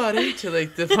 fuck you, buddy," to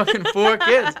like the fucking 4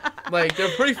 kids. Like, they're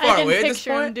pretty far away at this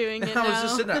picture him point. doing And it I was now.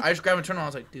 just sitting there. I just grabbed and turned around. I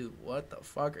was like, "Dude, what the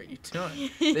fuck are you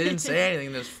doing?" They didn't say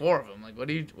anything. There's 4 of them. Like, what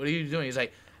are you doing? He's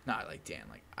like, "Nah, like Dan,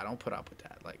 like I don't put up with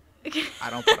that. Like, I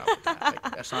don't put up with that.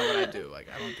 Like, that's not what I do. Like,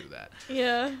 I don't do that."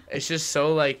 Yeah. It's just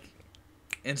so like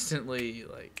instantly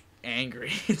like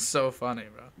angry. It's so funny,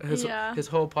 bro. His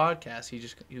whole podcast,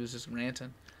 he was just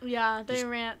ranting. Yeah, they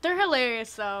rant. They're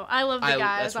hilarious though. I love the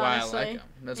guys, that's why honestly. I like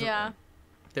him.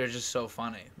 they're just so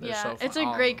funny. They're Yeah, so it's a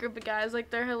great group of guys. Like,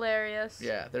 they're hilarious.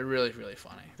 Yeah, they're really, really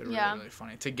funny. They're Yeah. really, really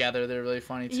funny. Together, they're really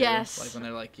funny, too. Yes. Like, when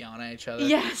they're, like, yelling at each other.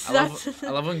 Yes, I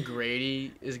love when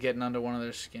Grady is getting under one of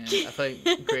their skin. I feel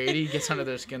like Grady gets under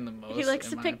their skin the most. He likes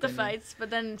to in my pick the opinion. fights, but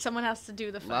then someone has to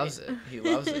do the fight. Loves it. He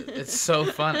loves it. It's so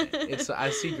funny. I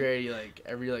see Grady, like,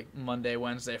 every, like, Monday,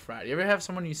 Wednesday, Friday. You ever have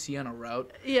someone you see on a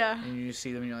route? Yeah. And you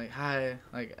see them and you're like, hi.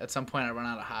 Like, at some point, I run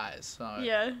out of highs. So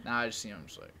Yeah. now I just see them, I'm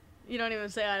just like, You don't even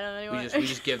say I don't know anymore. we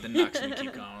just give the knucks and we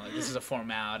keep going. Like, this is a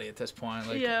formality at this point.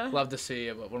 Like, Yeah. love to see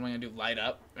you, but what am I gonna do? Light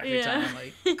up every Yeah. time?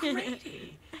 Like,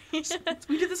 Grady,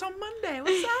 we did this on Monday.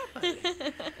 What's up,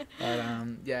 buddy?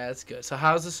 But yeah, it's good. So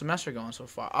how's the semester going so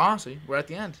far? Honestly, we're at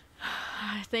the end.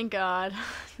 Thank God.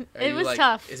 Are It you, was like,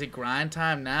 tough. Is it grind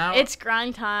time now? It's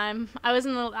grind time. I was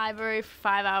in the library for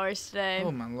 5 hours today.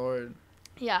 Oh my lord.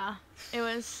 Yeah,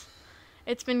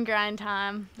 it's been grind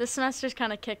time. This semester's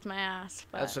kind of kicked my ass.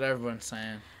 But That's what everyone's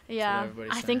saying. yeah,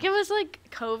 everybody's I think it was like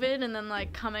COVID and then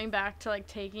like coming back to like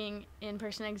taking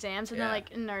in-person exams and then Yeah.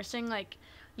 like in nursing like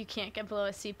you can't get below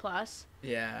a C+.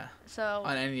 Yeah. So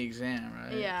On any exam,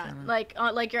 right? yeah,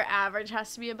 Kinda? like your average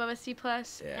has to be above a C+.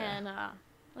 Yeah. And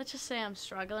let's just say I'm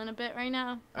struggling a bit right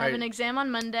now. I Are have you- an exam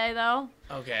on Monday though,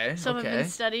 Okay. so I've okay. been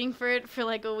studying for it for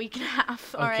like a week and a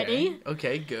half already.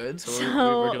 Okay, good. So, So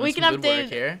we're doing we some can good work update.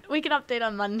 here. We can update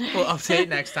on Monday. We'll update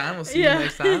next time. We'll see Yeah. you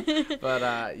next time.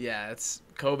 But yeah, it's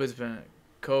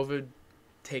COVID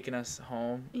taking us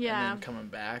home Yeah. and then coming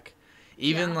back.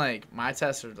 Even Yeah. like my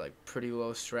tests are like pretty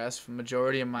low stress. For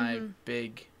majority of my Mhm.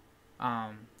 big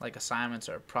like assignments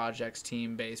are projects,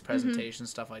 team based presentations,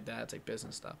 stuff like that. It's like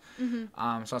business stuff. Mhm.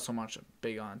 It's not so much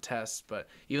big on tests, but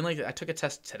even like I took a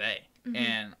test today Mhm.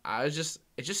 and it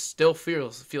just still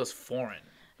feels foreign.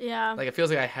 Yeah. Like it feels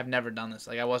like I have never done this.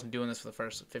 Like I wasn't doing this for the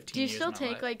first 15 Do you years still of my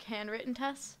take life. like handwritten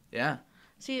tests? Yeah.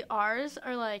 See, ours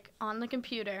are like on the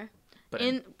computer. But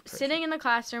Sitting in the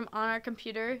classroom on our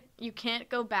computer, you can't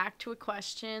go back to a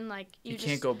question. Like you just,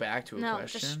 can't go back to a no,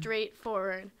 question. just straight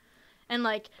forward. And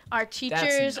like our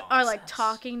teachers are like nonsense.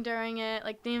 talking during it.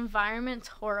 Like the environment's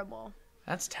horrible.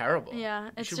 That's terrible. Yeah, We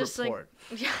it's should just report.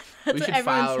 like yeah, that's We what should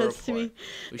everyone file a says to me. report.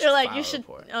 We They're like, file you a should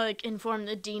report. like inform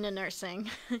the dean of nursing.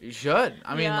 You should.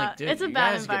 I mean, Yeah, like, dude, it's a you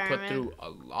bad guys get put environment. through a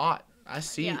lot. I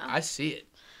see it.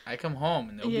 I come home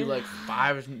and there'll be Yeah. like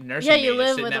 5 nursing Yeah, you majors live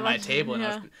sitting with at a my bunch of- table, and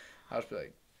yeah. I'll just be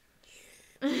like,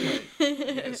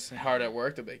 it's hard at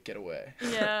work. They'll be like, get away.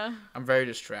 Yeah. I'm very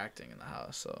distracting in the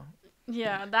house, so.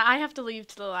 Yeah, that I have to leave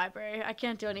to the library. I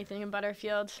can't do anything in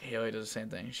Butterfield. Haley does the same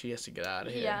thing. She has to get out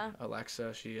of here. Yeah.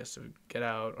 Alexa, she has to get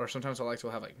out. Or sometimes Alexa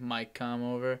will have like Mike come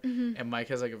over, Mm-hmm. and Mike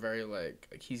has like a very like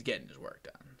he's getting his work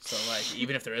done. So like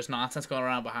even if there is nonsense going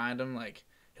around behind him, like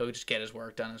he'll just get his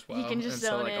work done as well. He can just and so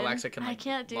zone like in. Alexa can I like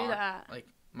can't do lock, that. Like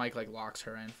Mike like locks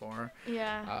her in for her.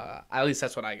 Yeah. At least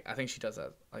that's what I think she does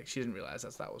that. Like she didn't realize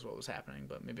that was what was happening,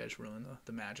 but maybe I just ruined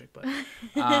the magic. But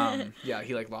yeah,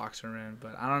 he like locks her in.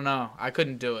 But I don't know. I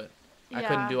couldn't do it. I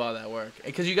couldn't do all that work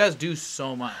because you guys do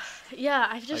so much. Yeah,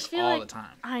 I just like feel all like the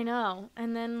time. I know.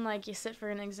 And then like you sit for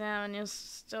an exam and you'll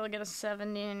still get a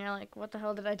 70 and you're like, what the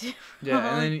hell did I do?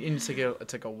 Yeah, and then it's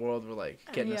like a world where like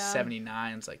getting a Yeah.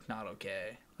 79 is like not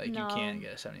okay. Like No. you can't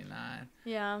get a 79.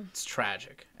 Yeah. It's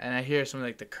tragic. And I hear some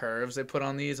like the curves they put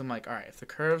on these. I'm like, all right, if the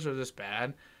curves are this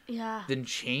bad, Yeah. then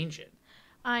change it.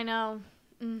 I know.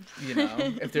 Mm. You know,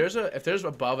 if there's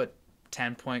above a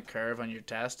 10-point curve on your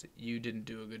test, you didn't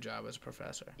do a good job as a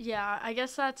professor. Yeah, I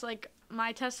guess that's like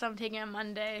my test I'm taking on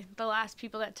Monday. The last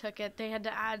people that took it, they had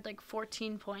to add like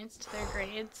 14 points to their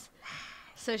grades.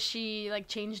 So she like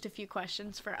changed a few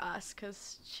questions for us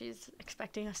because she's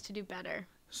expecting us to do better.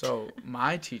 So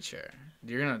my teacher,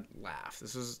 you're gonna laugh.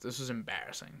 This was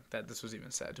embarrassing that this was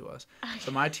even said to us.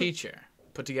 So my teacher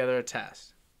put together a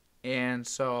test, and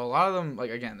so a lot of them,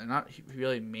 like again, they're not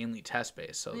really mainly test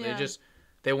based. So Yeah.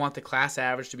 they want the class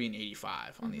average to be an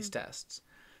 85 on these tests.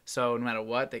 So no matter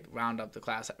what, they round up the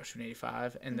class average to an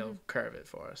 85, and they'll curve it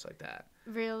for us like that.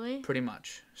 Really? Pretty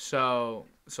much. So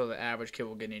the average kid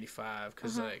will get an 85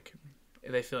 because like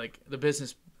they feel like the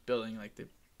business building, like the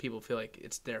people feel like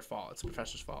it's their fault, it's the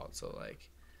professor's fault. So like,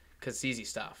 because it's easy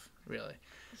stuff, really.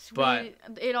 But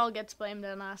it all gets blamed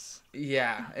on us.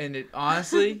 yeah, and it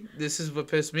honestly, this is what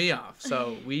pissed me off.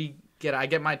 So I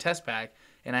get my test back,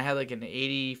 and I had like an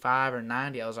 85 or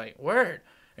 90. I was like, word.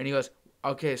 And he goes,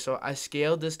 okay, so I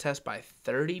scaled this test by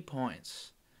 30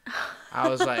 points. I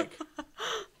was like,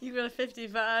 You got a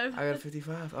 55. I got a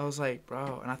 55. I was like,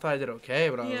 bro, and I thought I did okay,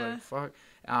 but I was Yeah. like, fuck.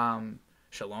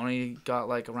 Shaloni got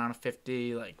like around a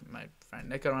 50, like my friend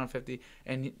Nick got around 50,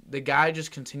 and the guy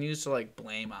just continues to like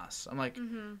blame us. I'm like,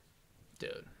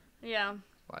 dude, Yeah.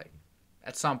 like,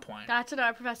 at some point. That's what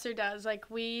our professor does. Like,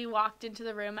 we walked into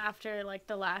the room after, like,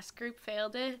 the last group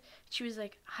failed it. She was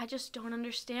like, I just don't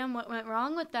understand what went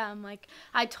wrong with them. Like,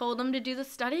 I told them to do the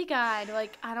study guide.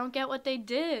 Like, I don't get what they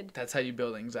did. That's how you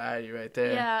build anxiety right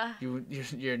there. Yeah.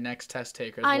 Your next test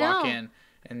takers I walk know. in,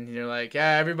 and you're like,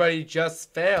 yeah, everybody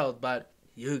just failed, but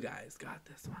you guys got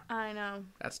this one. I know.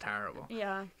 That's terrible.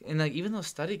 Yeah. And, like, even those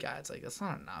study guides, like, that's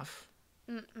not enough.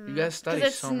 Mm-mm. You guys study 'Cause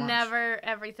it's so much. never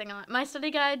everything on my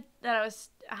study guide that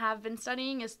I have been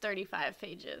studying is 35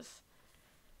 pages,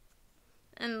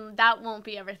 and that won't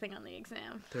be everything on the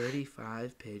exam.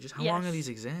 35 pages? How long are Yes. these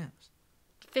exams?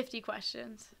 50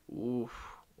 questions. Ooh,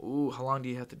 how long do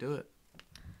you have to do it?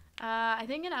 I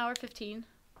think an hour 15.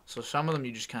 So some of them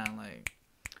you just kind of like,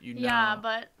 you know. Yeah,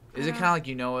 but Is it kind of like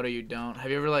you know it or you don't?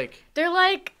 Have you ever like? they're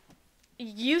like,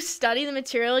 you study the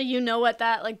material, you know what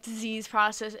that like disease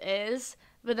process is,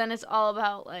 but then it's all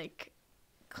about like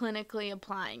clinically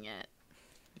applying it.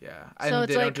 Yeah, So and it's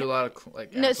they don't like- do a lot of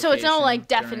like. No, so it's not like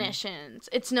application during- definitions.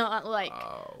 It's not like.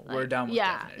 Oh, we're like, done with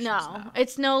yeah, definitions no. now.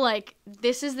 It's no like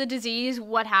this is the disease,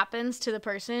 what happens to the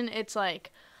person. It's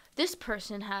like this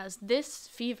person has this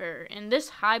fever and this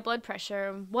high blood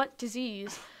pressure. What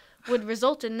disease would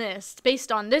result in this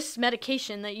based on this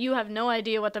medication that you have no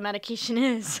idea what the medication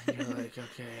is? You're like,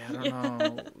 okay, I don't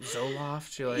know,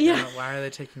 Zoloft. You're like, Yeah. I don't- why are they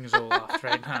taking Zoloft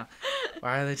right now?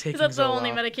 Why are they taking Is that the only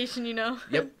Zoloft? medication you know?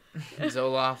 Yep,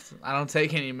 Zoloft. I don't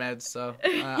take any meds, so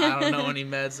I don't know any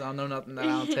meds. I don't know nothing that I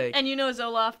don't take. And you know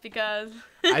Zoloft because.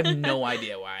 I have no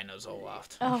idea why I know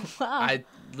Zoloft. Oh wow. I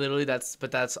literally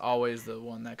that's always the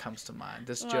one that comes to mind.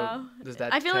 This Wow. joke does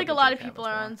that. I feel like type a lot of joke people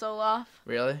happens are more. on Zoloft.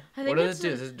 Really? I think What does it's it do?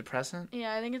 a- Is it a depressant?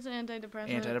 Yeah, I think it's an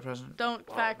antidepressant. Antidepressant? Don't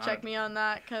Well, fact not- check me on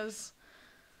that because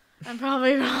I'm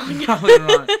probably wrong. Probably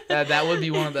wrong. That would be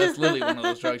that's literally one of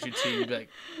those drugs you'd see and you'd be like,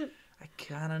 I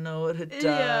kind of know what it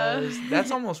does. Yeah.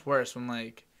 That's almost worse when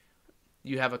like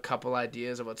you have a couple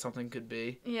ideas of what something could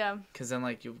be, Yeah. because then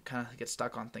like you kind of get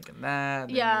stuck on thinking that. and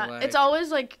then Yeah, you're it's like, always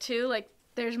like too like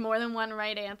there's more than one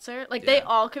right answer. Like they Yeah.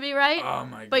 all could be right, oh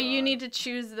my god. but you need to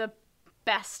choose the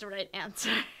best right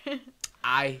answer.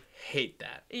 I hate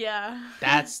that. Yeah.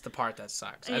 That's the part that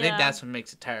sucks. I think Yeah. that's what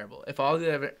makes it terrible. If all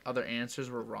the other answers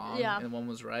were wrong Yeah. and one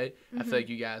was right, I feel like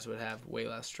you guys would have way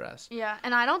less stress. Yeah,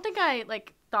 and I don't think I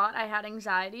like thought I had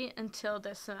anxiety until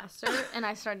this semester, and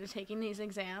I started taking these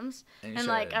exams, And, you and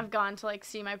like started- I've gone to like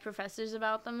see my professors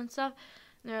about them and stuff.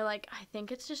 And they're like, I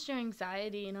think it's just your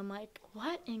anxiety, and I'm like,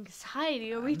 what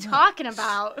anxiety are we talking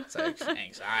about? It's like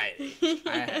anxiety.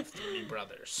 I have 3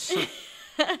 brothers.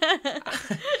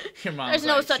 Your mom's There's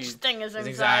no like, such "She's- thing as there's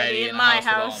anxiety in a my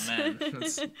house house. with all men."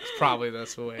 It's probably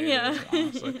that's the way it Yeah.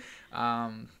 is, honestly.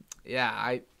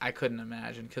 Yeah, I couldn't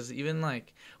imagine, because even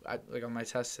like on my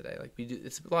test today, like we do,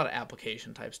 it's a lot of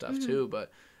application type stuff Mm-hmm. too,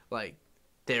 but like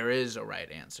there is a right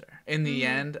answer. In the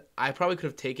Mm-hmm. end, I probably could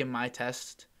have taken my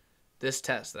test, this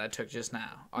test that I took just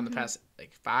now, on Mm-hmm. the past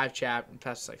like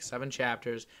past like 7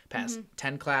 chapters, past Mm-hmm.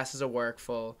 10 classes of work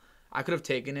full. I could have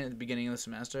taken it at the beginning of the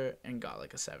semester and got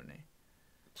like a 70.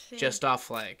 See, Just off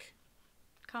like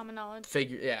common knowledge.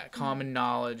 common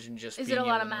knowledge and just Is being it a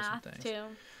lot able of to know some math things. too?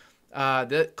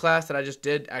 The class that I just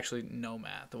did, actually no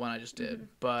math, the one I just did, Mm-hmm.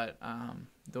 but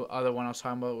the other one I was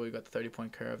talking about, we got the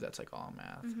 30-point curve, that's like all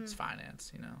math. Mm-hmm. It's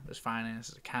finance, you know. There's finance,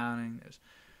 there's accounting, there's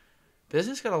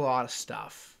business, got a lot of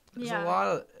stuff. There's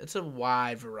Yeah. it's a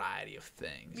wide variety of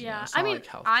things. you know? Yeah, It's I not mean, like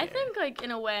I healthcare. think like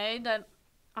in a way that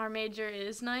our major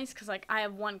is nice because like I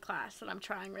have one class that I'm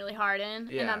trying really hard in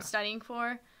and Yeah. I'm studying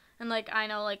for, and like I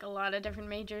know like a lot of different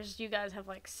majors. You guys have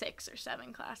like 6 or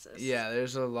 7 classes. Yeah,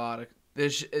 there's a lot of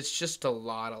it's just a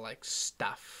lot of like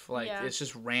stuff. Like Yeah. it's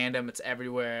just random. It's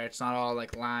everywhere. It's not all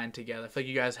like lined together. I feel like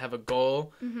you guys have a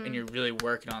goal and you're really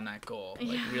working on that goal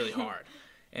like Yeah. really hard.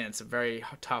 And it's a very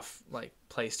tough like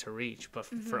place to reach. But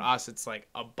for us, it's like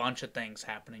a bunch of things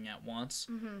happening at once.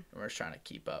 And we're just trying to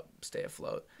keep up, stay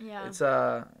afloat. Yeah. It's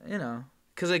you know,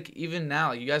 because like even now,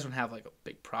 like, you guys don't have like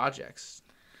big projects.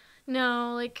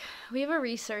 No, like we have a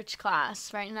research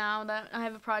class right now that I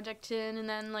have a project in, and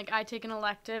then like I take an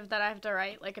elective that I have to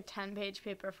write like a 10-page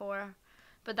paper for.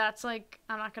 But that's like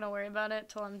I'm not gonna worry about it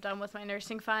till I'm done with my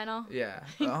nursing final. Yeah.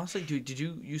 Honestly, dude, did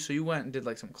you so you went and did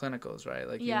like some clinicals, right?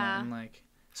 Like you Yeah. went and, like,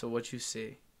 so what you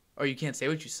see, or you can't say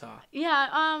what you saw. Yeah,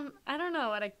 I don't know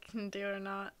what I can do or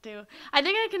not do. I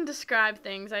think I can describe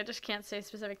things. I just can't say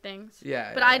specific things.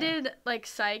 Yeah. But yeah. I did like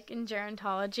psych and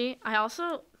gerontology.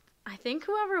 I think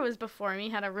whoever was before me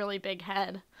had a really big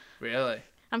head. Really?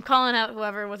 I'm calling out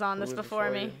whoever was on Who this was before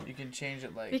me you? You can change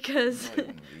it like because like one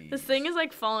of this these. thing is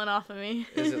like falling off of me.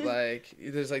 Is it like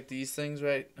there's like these things,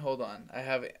 right? Hold on, I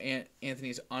have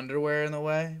Anthony's underwear in the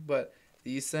way, but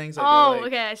these things. Like, Oh, like,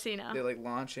 okay, I see now. They like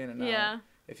launch in and Yeah. out.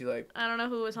 If you like. I don't know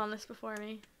who was on this before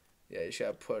me. Yeah, you should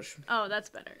have push. Oh, that's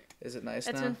better. Is it nice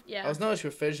It's now? yeah. I was noticing you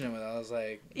were fidgeting with it. I was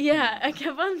like. Yeah, I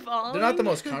kept on falling. They're not the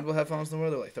most comfortable headphones in the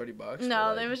world. They're like $30. No,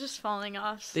 like, they were just falling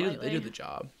off They slightly. do the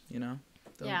job, you know.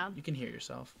 Yeah. You can hear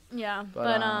yourself. Yeah,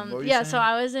 But, what were you yeah. saying? So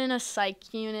I was in a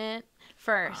psych unit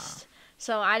first.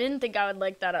 So I didn't think I would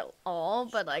like that at all,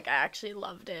 but like I actually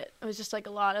loved it. It was just like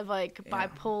a lot of like Yeah.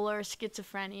 bipolar,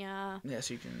 schizophrenia, Yeah,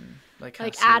 so you can like kinda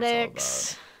like see what it's all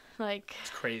addicts, like It's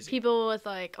crazy. people with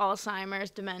like Alzheimer's,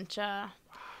 dementia.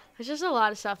 It's just a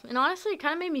lot of stuff, and honestly, it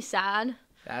kind of made me sad.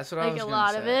 That's what I Like was a gonna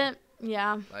lot say. of it,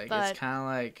 yeah. Like but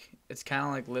it's kind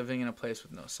of like living in a place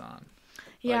with no sun.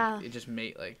 yeah, Like, it just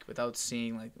made like without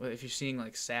seeing like if you're seeing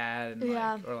like sad and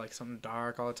Yeah. like or like something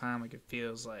dark all the time, like it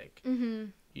feels like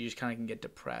mhm. you just kind of can get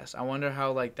depressed. I wonder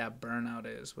how like that burnout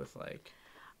is with like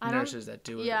I don't- nurses that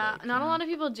do it. Yeah, like, not a lot of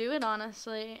people do it,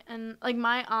 honestly. And like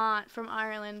my aunt from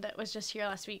Ireland that was just here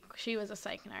last week, she was a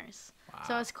psych nurse. Wow.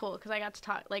 So it's cool because I got to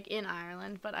talk, like in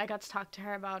Ireland, but I got to talk to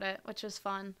her about it, which was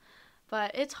fun.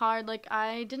 But it's hard. Like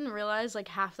I didn't realize like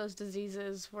half those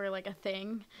diseases were like a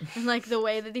thing, and like the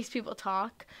way that these people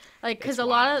talk, like because It's a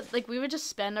lot wild. of like we would just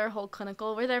spend our whole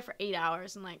clinical. We're there for 8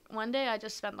 hours, and like one day I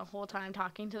just spent the whole time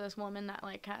talking to this woman that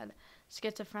like had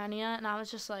schizophrenia, and I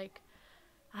was just like,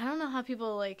 I don't know how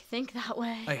people like think that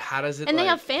way. Like how does it? And like, they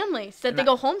have families that and they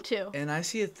go home to. And I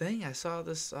see a thing. I saw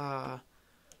this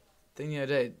thing the other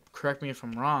day. Correct me if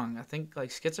I'm wrong. I think like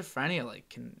schizophrenia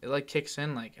like kicks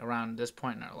in like around this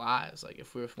point in our lives. Like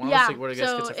if one of us like, were to get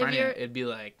so if schizophrenia, you're- it'd be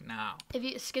like now. If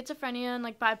you schizophrenia and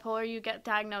like bipolar, you get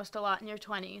diagnosed a lot in your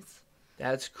 20s.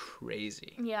 That's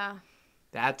crazy. Yeah.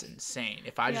 That's insane.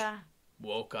 If I just Yeah.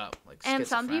 woke up like And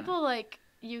some schizophrenic. people like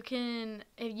you can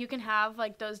have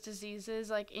like those diseases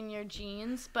like in your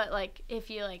genes, but like if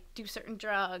you like do certain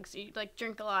drugs, you like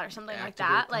drink a lot or something like Activate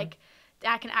that, them? like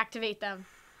that can activate them.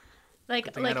 Like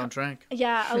Good thing I don't drink.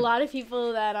 Yeah, a lot of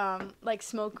people that like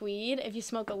smoke weed, if you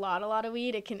smoke a lot of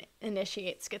weed, it can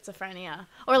initiate schizophrenia.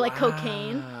 Or like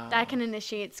cocaine, that can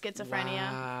initiate schizophrenia.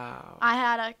 Wow. I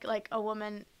had a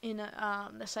woman in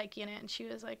the psych unit, and she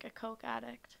was like a coke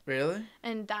addict, Really?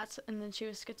 and then she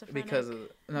was schizophrenic. Because of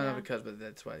Yeah. not because, but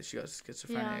that's why she got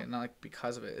schizophrenia. Yeah. Not like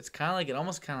because of it. It's kind of like it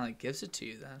almost kind of like gives it to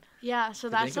you then. Yeah, so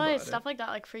to that's think why about stuff like that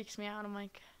like freaks me out. I'm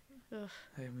like, ugh.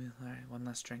 Hey, all right, one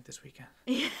less drink this weekend.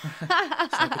 Yeah.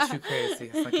 Let's not go too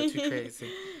crazy. Let's not go too crazy.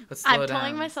 Let's slow I'm down.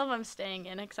 telling myself I'm staying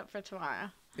in except for tomorrow.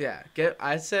 Yeah,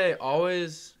 I'd say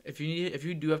always if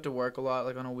you do have to work a lot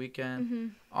like on a weekend,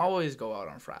 Mhm. always go out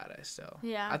on Friday still.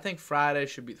 Yeah. I think Friday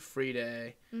should be the free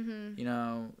day. Mhm. You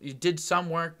know, you did some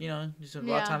work. You know, a lot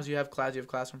Yeah. of times you have class. You have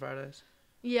class on Fridays.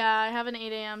 Yeah, I have an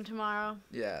 8 a.m. tomorrow.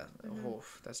 Yeah. Mhm.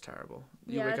 Oof, that's terrible.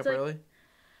 You Yeah, wake it's up like- early.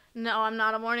 No, I'm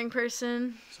not a morning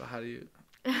person. So how do you?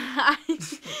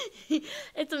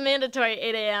 It's a mandatory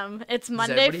 8 a.m. It's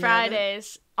Monday, everybody have it?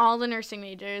 Fridays. All the nursing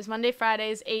majors. Monday,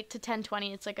 Fridays, 8 to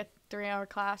 10:20. It's like a 3-hour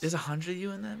class. There's 100 of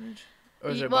you in that bitch? Or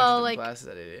is there a Well, bunch of different like- classes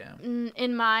at 8 a.m.?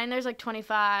 In mine, there's like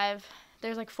 25.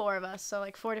 There's like 4 of us, so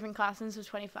like 4 different classes of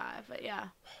 25. But yeah,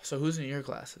 So who's in your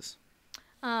classes?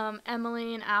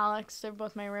 Emily and Alex, they're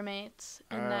both my roommates,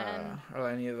 and then Or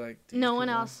any of like these no one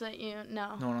people? else that you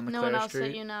know. No one on the no Clare one else Street?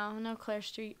 that you know. No Clare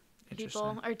Street people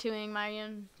Interesting. are doing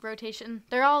my rotation.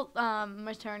 They're all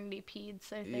maternity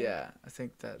peds, I think. Yeah, I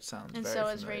think that sounds And very so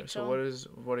is familiar. Rachel. So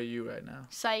what are you right now?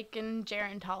 Psych and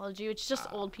gerontology, which is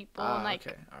just old people and like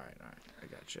okay, all right, I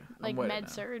got you. like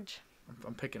med surge.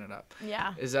 I'm picking it up.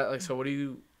 Yeah. Is that like so? What do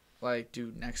you like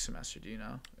do next semester? Do you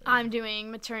know? I'm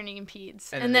doing maternity and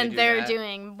peds, And and then then they do they're that?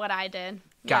 doing what I did.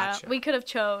 Gotcha. Yeah, we could have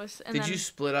chose. And Did then, you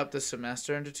split up the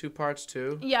semester into 2 parts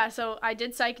too? Yeah, so I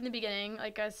did psych in the beginning,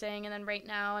 like I was saying, and then right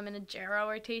now I'm in a gero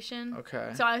rotation.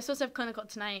 Okay. So I was supposed to have clinical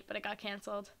tonight, but it got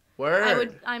canceled.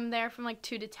 Word. I'm there from like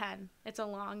 2 to 10. It's a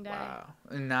long day. Wow.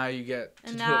 And now you get to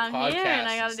And do now a I'm podcast. here, and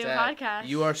I gotta do a instead. podcast.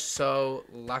 You are so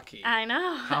lucky. I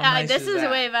know. How nice this is is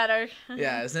that? way better.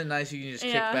 Yeah, isn't it nice you can just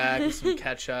Yeah. kick back with some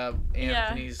ketchup,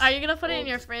 Anthony's. Yeah. Are you gonna put it in old-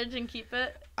 your fridge and keep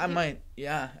it? I might,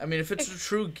 yeah. I mean, if it's a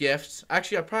true gift.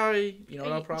 Actually, I probably, you know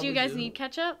what I'll probably do you guys need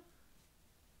ketchup?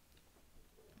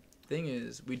 Thing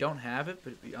is, we don't have it,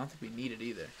 but I don't think we need it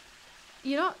either.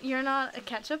 You're not a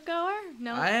ketchup goer?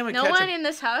 No. I am a no ketchup- one in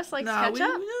this house likes Nah,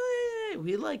 ketchup?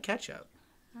 we like ketchup.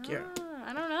 Here.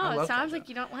 I don't I know. It love sounds ketchup. like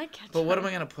you don't like ketchup. But what am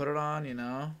I gonna put it on? You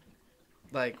know,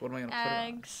 like what am I gonna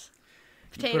Eggs.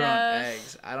 put it on? You Potatoes. put it on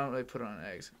eggs. I don't really put it on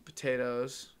eggs.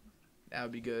 Potatoes. That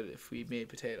would be good if we made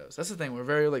potatoes. That's the thing. We're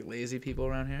very like lazy people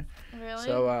around here. Really?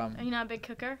 So Are you not a big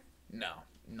cooker? no,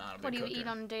 not a big What do you cooker. eat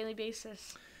on a daily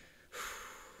basis?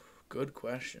 Good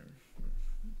question.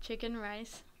 Chicken,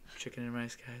 rice. chicken and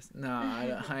rice guys. No,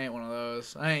 I ain't one of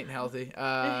those. I ain't healthy.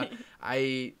 I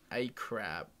eat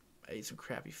crap. I eat some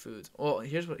crappy foods. Well,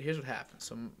 here's what happens.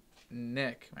 So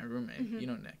Nick, my roommate, you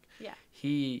know Nick. Yeah.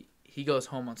 He goes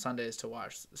home on Sundays to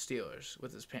watch the Steelers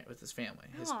with his family.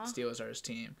 His Aw. Steelers are his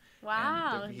team.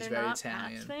 Wow. He's They're very not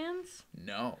Italian. Pats fans?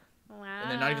 No. Wow.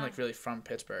 And they're not even like really from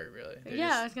Pittsburgh, really.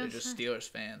 They're just Steelers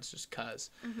fans, just cuz.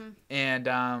 Mm-hmm. And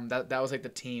that was like the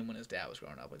team when his dad was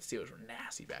growing up. Like Steelers were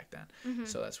nasty back then,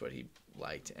 so that's what he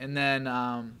liked. And then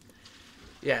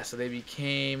so they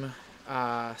became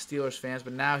Steelers fans.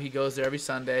 But now he goes there every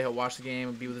Sunday. He'll watch the game.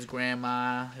 He'll be with his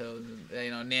grandma.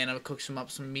 Nana cooks him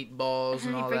up some meatballs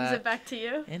and all that. He brings it back to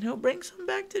you. And he'll bring some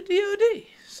back to DOD.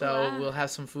 So Wow. we'll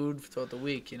have some food throughout the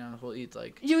week. We'll eat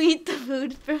like. You eat the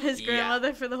food for his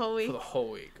grandmother for the whole week? For the whole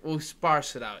week. We'll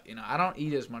sparse it out. I don't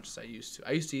eat as much as I used to.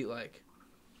 I used to eat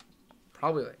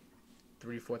probably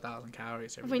 3,000-4,000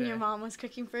 calories every day. When your mom was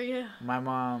cooking for you? My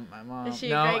mom. Is she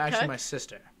No, a great actually cook? my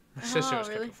sister. My sister was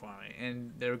really? cooking for me,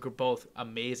 and they were both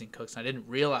amazing cooks. And I didn't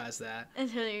realize that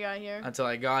Until you got here. until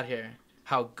I got here,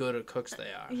 how good of cooks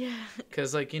they are. Yeah.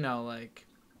 Cause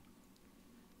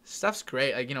stuff's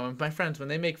great. When my friends when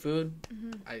they make food,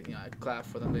 I clap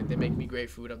for them. They make me great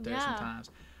food up there Yeah. sometimes.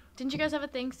 Didn't you guys have a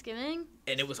Thanksgiving?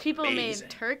 And it was People amazing.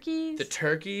 made turkeys. The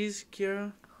turkeys,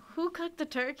 Kira. Who cooked the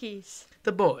turkeys?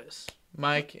 The boys,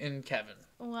 Mike and Kevin.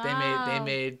 Wow. They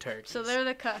made turkeys. So they're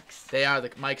the cooks. They are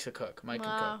Mike's a cook. Mike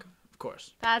Wow. can cook, of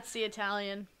course. That's the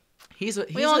Italian. We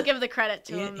We won't give the credit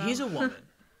to him, though. He's a woman.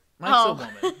 Mike's a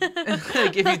woman.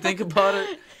 If you think about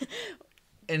it,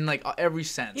 in every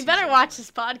sense. You better watch this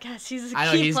podcast. He's a I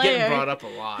know key he's player. getting brought up a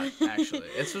lot. Actually,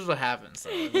 this is what happens.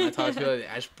 Though. When I talk to people,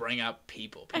 I just bring up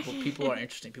people. People are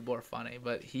interesting. People are funny.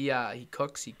 But he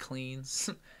cooks. He cleans.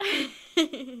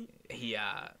 He's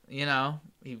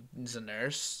a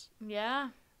nurse. Yeah.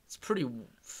 It's pretty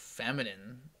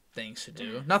feminine things to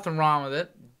do. Nothing wrong with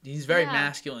it. He's very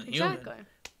masculine human. Exactly.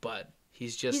 But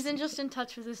he's just in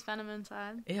touch with his feminine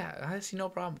side. Yeah, I see no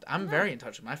problem with that. I'm very in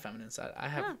touch with my feminine side. I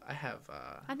have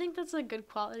I think that's a good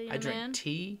quality in I a drink man.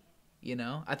 tea,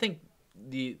 I think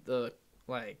the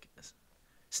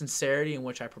sincerity in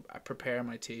which I prepare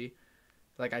my tea,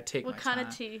 I take my time. What kind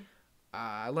of tea?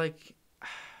 I like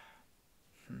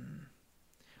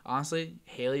honestly,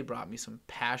 Haley brought me some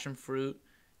passion fruit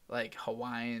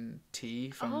Hawaiian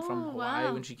tea from Hawaii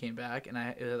wow. when she came back, and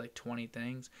it had 20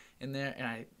 things in there, and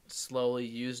I slowly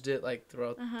used it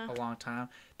throughout a long time.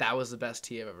 That was the best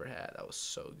tea I've ever had. That was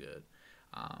so good.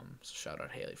 So shout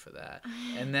out Haley for that.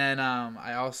 And then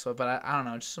I also, but I don't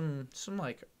know, just some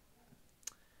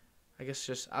I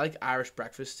guess I like Irish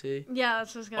breakfast tea. Yeah,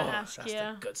 that's what I was gonna ask that's you.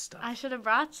 the good stuff. I should have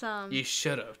brought some. You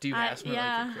should have. Do you have some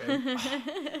yeah. at your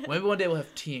crib? Maybe one day we'll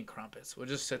have tea and crumpets. We'll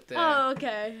just sit there. Oh,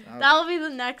 okay. That'll be the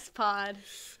next pod.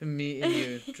 Me and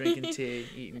you drinking tea,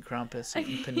 eating crumpets,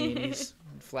 eating paninis,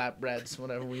 flatbreads,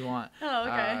 whatever we want. Oh,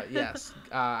 okay. Yes,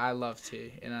 I love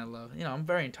tea, and I love, I'm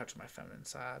very in touch with my feminine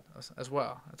side as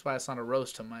well. That's why it's not a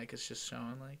roast to Mike. It's just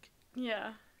showing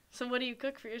Yeah. So what do you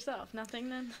cook for yourself? Nothing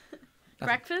then?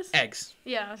 Nothing. Breakfast? Eggs.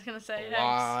 Yeah, I was gonna say eggs. A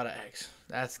lot of eggs.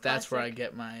 That's where I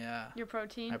get my your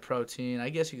protein. My protein. I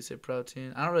guess you could say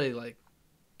protein. I don't really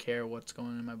care what's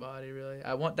going in my body really.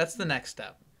 That's the next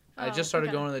step. I just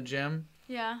started going to the gym.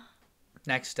 Yeah.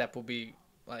 Next step will be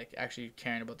actually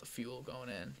caring about the fuel going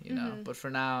in, But for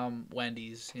now, I'm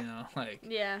Wendy's,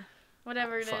 Yeah.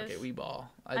 Whatever it is. Fuck it, we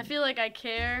ball. I feel like I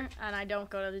care and I don't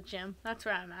go to the gym. That's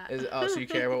where I'm at. So you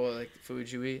care about what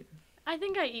food you eat? I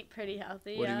think I eat pretty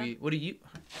healthy. What do you eat? What do you?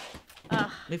 Let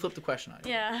me flip the question on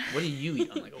you. Yeah. What do you eat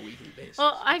on a weekly basis?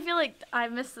 Well, I feel like I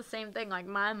miss the same thing.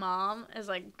 My mom is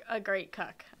a great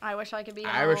cook. I wish I could be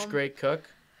Irish home. great cook.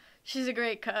 She's a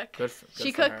great cook. Good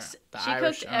she for cooks. her. She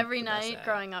Irish cooked aren't every the best night at it.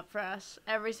 growing up for us.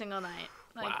 Every single night.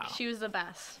 Wow. She was the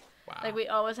best. Wow. We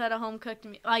always had a home cooked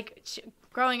meal.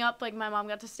 Growing up, my mom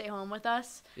got to stay home with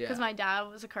us because my dad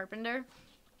was a carpenter.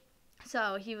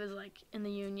 So he was in the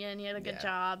union. He had a good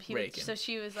job. So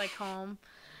she was home.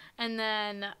 And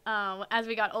then as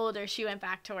we got older, she went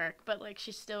back to work. But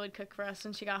she still would cook for us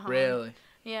when she got home. Really?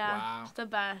 Yeah. Wow. It's the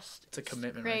best. It's a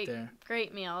commitment great, right there.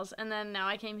 Great meals. And then now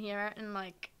I came here and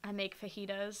I make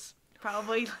fajitas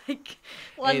probably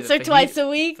once or twice a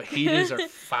week. Fajitas are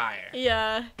fire.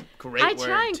 Yeah. Great I word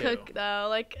try and too. cook though.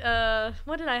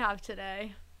 What did I have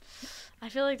today? I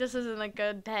feel like this isn't a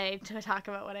good day to talk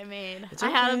about what I made. It's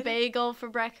I had a okay. bagel for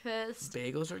breakfast.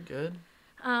 Bagels are good.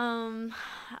 I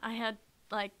had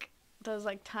those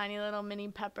tiny little mini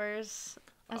peppers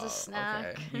as a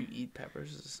snack. Okay. You eat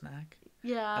peppers as a snack?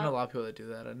 Yeah. I know a lot of people that do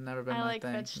that. I've never been I my like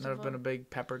thing. Never been a big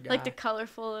pepper guy. Like the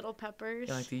colorful little peppers.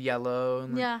 Yeah, like the yellow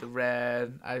and Yeah. the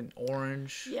red,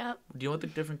 orange. Yep. Do you know what the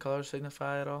different colors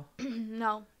signify at all?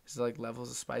 No. Is there like levels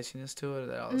of spiciness to it, or are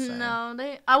they all the same?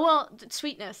 No,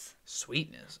 sweetness.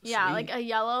 Sweetness. Yeah, Sweet. like a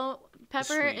yellow pepper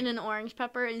Sweet. and an orange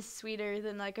pepper is sweeter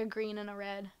than like a green and a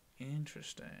red.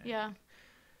 Interesting. Yeah.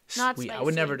 Not Sweet. I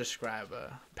would spicy. never describe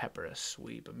a pepper as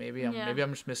sweet, but maybe I'm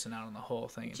just missing out on the whole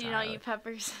thing. Do you not eat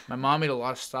peppers? My mom ate a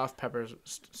lot of stuffed peppers.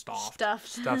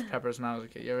 Stuffed peppers when I was a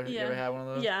kid. You ever had one of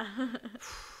those? Yeah.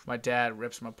 My dad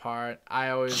rips them apart. I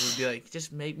always would be like,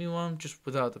 just make me one, just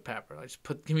without the pepper. Like, just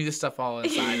give me the stuff all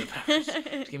inside the peppers.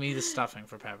 Just give me the stuffing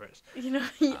for peppers. I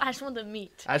just want the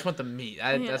meat. I just want the meat.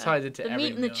 That's how I did to every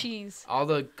meat and meal. the cheese. All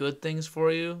the good things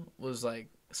for you was like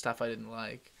stuff I didn't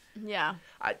like. Yeah.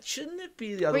 Shouldn't it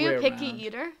be the other Were way you a around? picky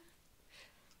eater?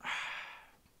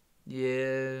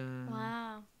 Yeah.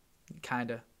 Wow.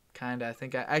 Kinda. I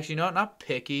think actually, not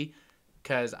picky,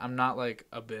 because I'm not like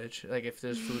a bitch. Like if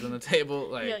there's food on the table,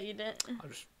 like You'll eat it.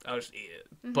 I'll just eat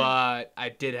it. But I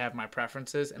did have my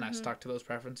preferences, and I stuck to those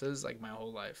preferences like my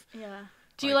whole life. Yeah.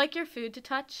 Do you like your food to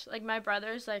touch? Like my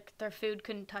brothers, like their food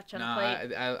couldn't touch on a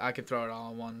plate. I could throw it all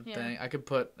in one thing. I could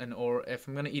put if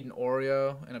I'm gonna eat an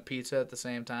Oreo and a pizza at the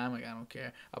same time, like I don't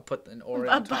care. I'll put an Oreo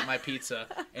on top of my pizza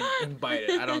and bite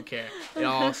it. I don't care. It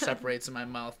all separates in my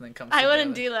mouth and then comes together. I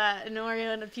wouldn't do that, an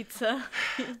Oreo and a pizza.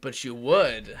 But you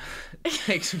would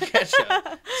take some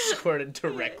ketchup, squirt it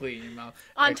directly in your mouth.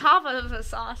 On top of a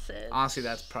sausage. Honestly,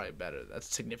 that's probably better. That's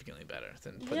significantly better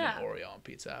than putting an Oreo on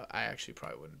pizza. I actually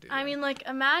probably wouldn't do that. I mean, like,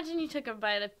 imagine you took a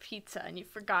bite of pizza and you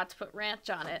forgot to put ranch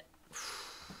on it.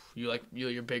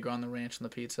 You're bigger on the ranch than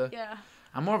the pizza? Yeah.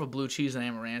 I'm more of a blue cheese than I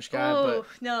am a ranch guy, but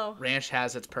no. Ranch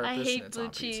has its purpose. I hate and it's blue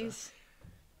on cheese. Pizza.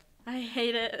 I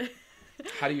hate it.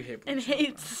 How do you hate blue and cheese? And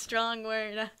hate's a strong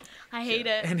word. I hate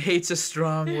it. And hate's a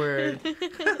strong word.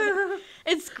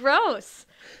 It's gross.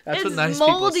 That's it's what nice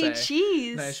moldy people say.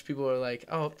 Cheese. Nice people are like,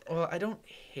 oh, well, I don't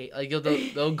hate. Like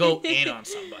they'll go in on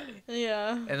somebody.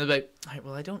 Yeah. And they'll be like, all right,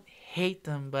 well, I don't hate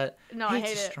them, but I hate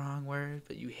a it. strong word,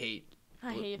 but you hate.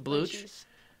 I hate blooch. Cheese.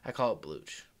 I call it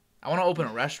blooch. I want to open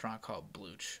a restaurant called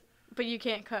Blooch. But you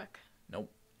can't cook.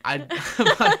 Nope. I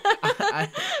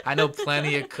know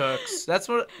plenty of cooks. That's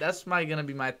gonna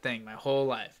be my thing my whole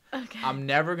life. Okay. I'm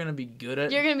never gonna be good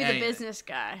at. You're gonna be anything. the business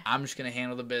guy. I'm just gonna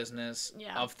handle the business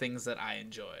of things that I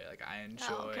enjoy. Like I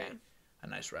enjoy a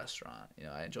nice restaurant.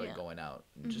 I enjoy going out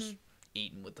and just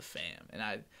eating with the fam. And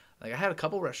I had a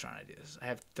couple restaurant ideas. I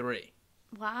have 3.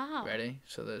 Wow. Ready?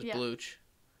 So there's Blooch,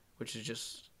 which is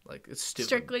just like it's stupid.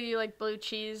 Strictly you like blue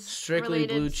cheese. Strictly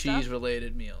blue cheese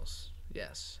related meals.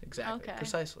 Yes, exactly. Okay.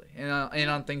 Precisely. And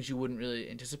on things you wouldn't really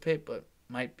anticipate, but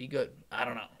might be good. I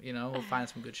don't know. We'll find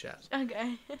some good chefs.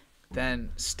 Okay.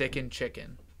 Then Stickin'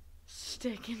 Chicken.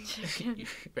 Stickin' Chicken.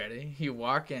 Ready? You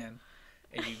walk in,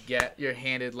 and you're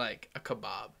handed like a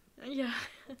kebab. Yeah.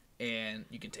 And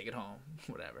you can take it home,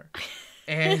 whatever.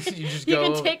 And you just go.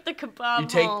 You can take the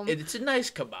kebab home. It's a nice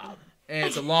kebab, and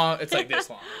it's like this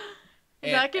long.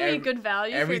 Is that gonna be good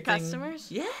value for your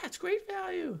customers? Yeah, it's great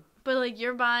value. But like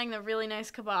you're buying the really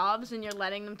nice kebabs and you're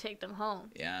letting them take them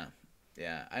home. Yeah,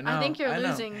 I know. I think you're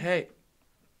losing. Hey,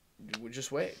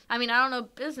 just wait. I mean, I don't know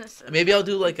business. Maybe I'll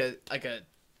do like a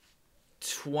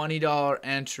 $20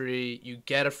 entry. You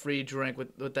get a free drink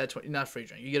with that. Not free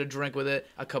drink. You get a drink with it,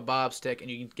 a kebab stick,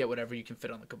 and you can get whatever you can fit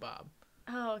on the kebab.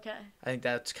 Oh, okay. I think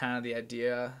that's kind of the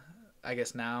idea. I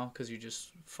guess now, because you just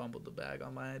fumbled the bag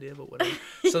on my idea, but whatever.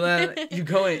 So then you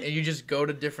go in and you just go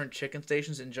to different chicken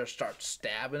stations and just start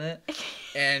stabbing it,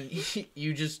 and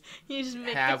you just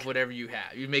have whatever you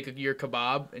have. You make your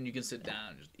kebab and you can sit down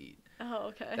and just eat. Oh,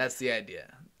 okay. That's the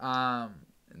idea. And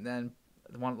then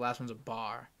the last one's a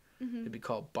bar. Mm-hmm. It'd be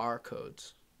called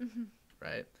Barcodes,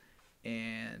 right?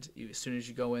 And as soon as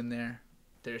you go in there,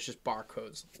 there's just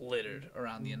barcodes littered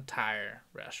around the entire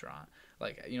restaurant,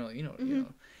 like you know.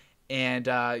 And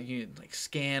you like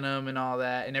scan them and all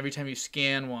that. And every time you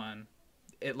scan one,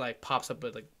 it like pops up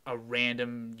with like a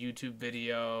random YouTube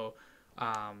video,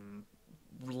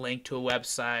 link to a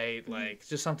website, like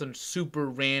just something super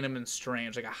random and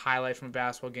strange, like a highlight from a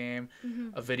basketball game,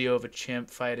 a video of a chimp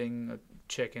fighting a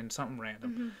chicken, something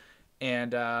random.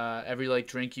 And every like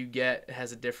drink you get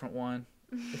has a different one.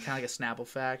 It's kind of like a Snapple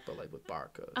fact, but like with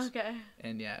barcodes. Okay.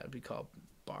 And yeah, it'd be called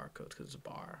Barcodes because it's a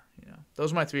bar.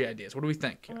 Those are my 3 ideas. What do we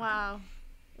think? Wow.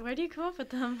 Where do you come up with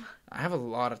them? I have a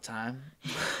lot of time.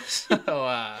 So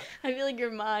I feel like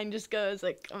your mind just goes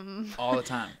like all the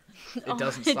time. It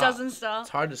doesn't stop. It doesn't stop. It's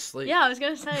hard to sleep. Yeah, I was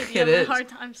gonna say you have a hard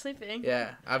time sleeping.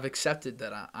 Yeah, I've accepted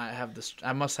that I have this.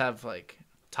 I must have like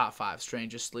top 5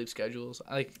 strangest sleep schedules.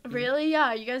 Like Really?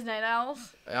 Yeah. You guys night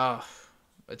owls? oh,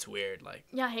 it's weird. Like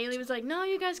Yeah. Haley was like, no,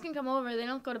 you guys can come over. They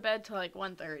don't go to bed till like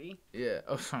 1:30. yeah,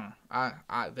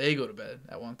 they go to bed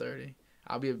at 1:30.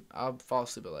 I'll fall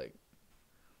asleep at like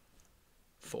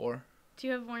 4. Do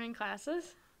you have morning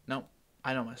classes? No,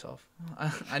 I know myself.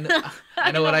 I know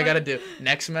I know what I gotta do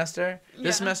next semester. Yeah.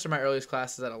 This semester my earliest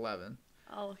class is at 11.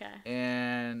 Oh, okay.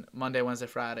 And Monday, Wednesday,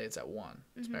 Friday, it's at 1.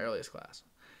 It's my earliest class.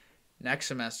 Next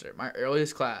semester, my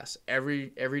earliest class, every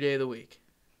day of the week,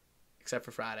 except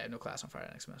for Friday. I have no class on Friday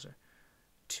next semester.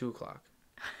 2 o'clock.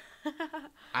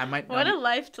 I might What not, a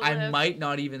life to live. I might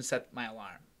not even set my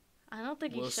alarm. I don't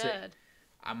think We'll you see. should.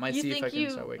 I might You see if think I can you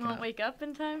start waking won't up. wake up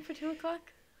in time for 2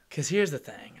 o'clock? Because here's the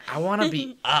thing. I want to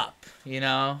be up, you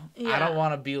know? Yeah. I don't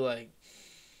want to be like,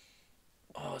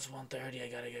 oh, it's 1:30, I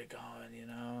got to get going, you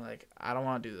know? Like, I don't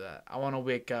want to do that. I want to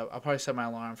wake up. I'll probably set my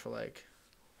alarm for like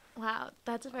Wow,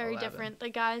 that's very 11. different. The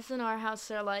guys in our house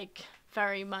are like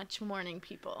very much morning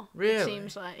people. Really? It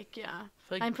seems like, yeah.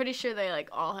 Like, I'm pretty sure they like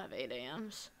all have 8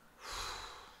 a.m.s.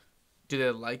 do they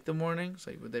like the mornings?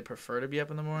 Like, would they prefer to be up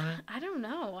in the morning? I don't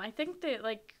know. I think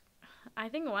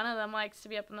one of them likes to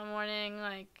be up in the morning.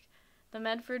 Like, the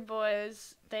Medford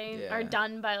boys, they are Yeah.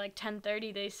 done by like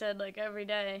 10:30. They said like every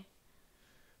day.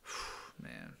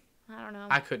 Man, I don't know.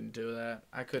 I couldn't do that.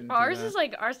 I couldn't. Ours do that. is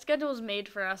like our schedule is made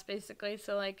for us basically.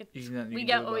 So like There's nothing you we can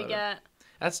get do what we about it. get.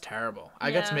 That's terrible.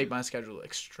 I got to Yeah. make my schedule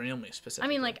extremely specific. I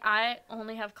mean, like I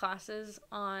only have classes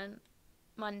on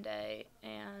Monday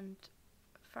and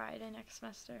Friday next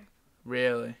semester.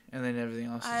 really, and then everything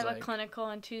else I is have like. a clinical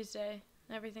on Tuesday.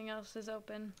 Everything else is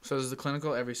open. So is the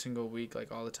clinical every single week,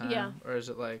 like all the time? Yeah. Or is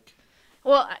it like?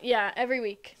 Well, yeah, every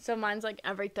week. So mine's like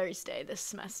every Thursday this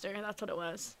semester. That's what it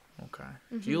was. Okay.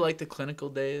 Do you like the clinical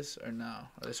days or no?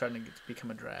 Are they starting to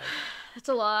become a drag? It's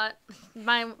a lot.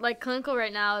 My like clinical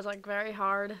right now is like very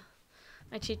hard.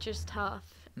 My teacher's tough.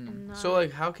 And, So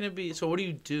like, how can it be? So what do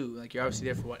you do? Like, you're obviously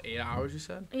there for what, 8 hours? You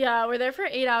said. yeah, we're there for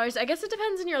 8 hours. I guess it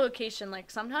depends on your location.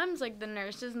 Like sometimes like the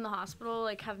nurses in the hospital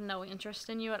like have no interest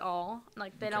in you at all.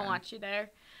 Like they don't Okay. want you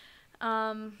there.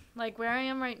 Like where I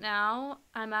am right now,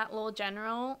 I'm at Lowell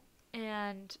General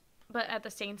but at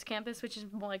the Saints campus, which is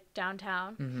more like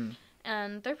downtown. Mm-hmm.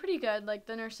 And they're pretty good. Like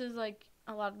the nurses, like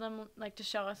a lot of them like to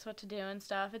show us what to do and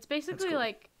stuff. It's basically cool.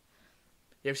 like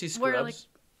You ever see We're, Scrubs?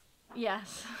 like,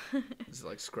 yes. Is it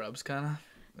like Scrubs kind of?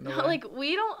 No, like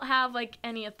we don't have like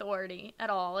any authority at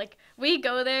all. Like we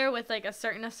go there with like a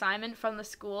certain assignment from the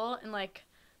school and like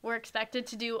we're expected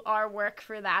to do our work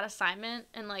for that assignment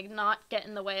and like not get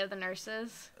in the way of the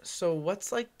nurses. So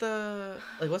what's like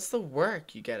what's the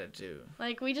work you gotta do?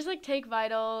 Like we just like take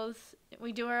vitals.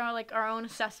 We do our own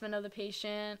assessment of the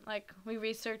patient. Like we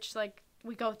research like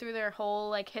we go through their whole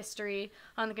like history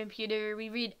on the computer. We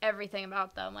read everything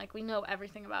about them. Like we know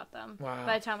everything about them Wow.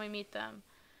 by the time we meet them.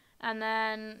 And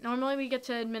then normally we get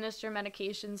to administer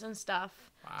medications and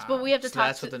stuff. Wow. But we have to So talk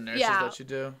that's to what the nurses yeah. let you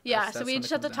do? Yeah, That's so we when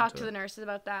just it have to comes down talk to the nurses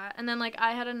about that. And then like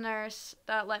I had a nurse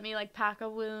that let me like pack a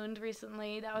wound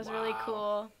recently. That was really Wow.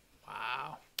 cool.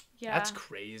 Wow. Yeah. That's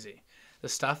crazy. The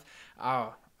stuff.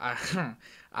 Oh, I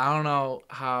don't know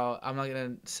how. I'm not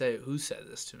gonna say who said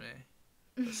this to me.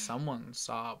 But someone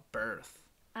saw birth.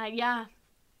 Yeah.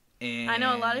 And I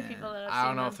know a lot of people that have I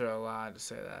don't seen know them. if they're allowed to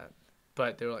say that,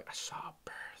 but they were like, I saw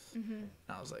birth. Mhm. And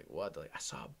I was like, what? They're like, I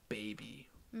saw a baby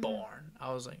Mhm. born.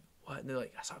 I was like, what? And they're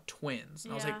like, I saw twins.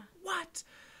 And I was like, Yeah. what?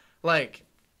 Like,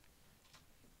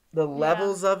 the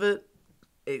levels of it,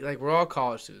 like, we're all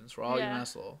college students. We're all Yeah.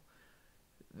 UMass Lowell.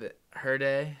 Her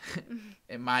day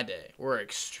and my day were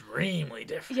extremely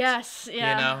different. Yes,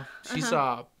 yeah. You know? She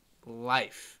saw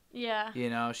life. Yeah. You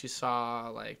know? She saw,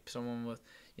 like, someone with,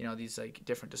 you know, these, like,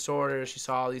 different disorders. She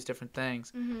saw all these different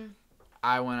things. Mhm.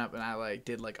 I went up and I, like,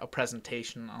 did, like, a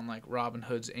presentation on, like, Robin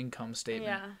Hood's income statement.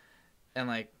 Yeah. And,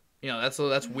 like, you know,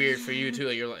 that's weird for you, too.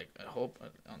 Like, you're, like, I hope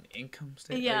on the income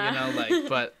statement. Yeah. You know, like,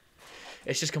 but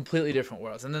it's just completely different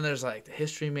worlds. And then there's, like, the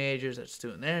history majors that's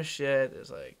doing their shit.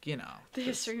 There's, like, you know. The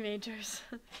history majors.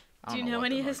 I Do don't you know what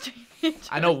any they're like. history majors?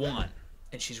 I know one.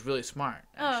 And she's really smart,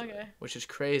 Oh, actually. okay. Which is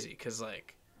crazy, because,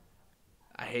 like,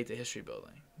 I hate the history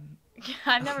building. Yeah,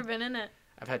 I've never been in it.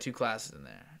 I've had 2 classes in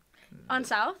there. On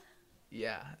South?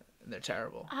 Yeah, and they're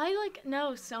terrible. I like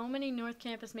know so many North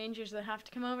Campus majors that have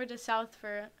to come over to South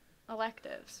for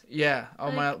electives. Yeah,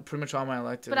 pretty much all my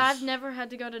electives. But I've never had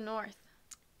to go to North.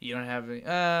 You don't have any.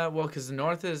 Well, because the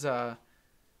North is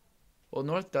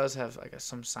North does have like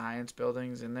some science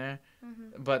buildings in there,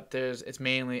 but it's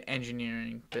mainly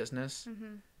engineering, business,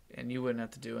 and you wouldn't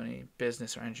have to do any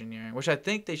business or engineering, which I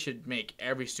think they should make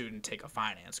every student take a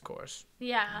finance course.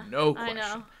 Yeah. No I question.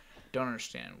 know. don't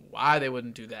understand why they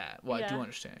wouldn't do that. Well, I do Yeah.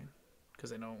 understand, because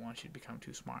they don't want you to become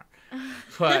too smart.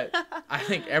 But I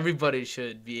think everybody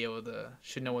should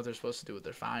know what they're supposed to do with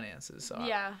their finances. So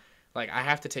Yeah. like, I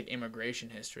have to take immigration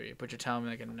history, but you're telling me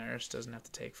like a nurse doesn't have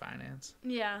to take finance?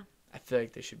 Yeah. I feel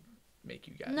like they should make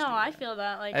you guys No, do I that. feel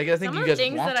that. Like, I think some you of the guys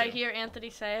things want that I to. hear Anthony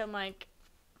say, I'm like,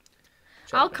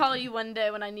 Shut I'll up, call Anthony. you one day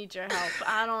when I need your help.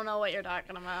 I don't know what you're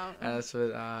talking about. That's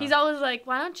what. He's always like,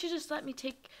 why don't you just let me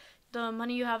take the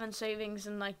money you have in savings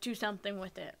and like do something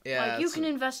with it? Yeah, Like you that's can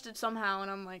invest it somehow. And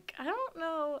I'm like, I don't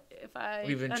know if I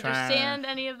We've been understand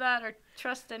any of that or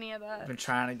trust any of that. I've been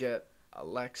trying to get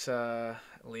Alexa,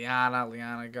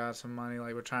 Liana got some money.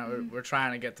 Like we're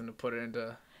trying to get them to put it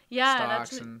into Yeah,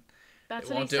 stocks, and that's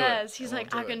they what he won't do it. says. They He's won't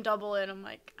like, do I it. can double it. I'm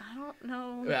like, I don't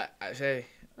know. yeah, I say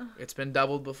it's been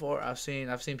doubled before. I've seen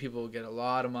people get a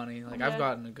lot of money. Like I've Yeah.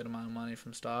 gotten a good amount of money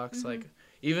from stocks. Mhm. Like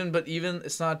even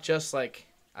it's not just like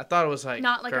I thought it was like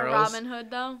Not like girls. a Robinhood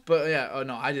though. But yeah, oh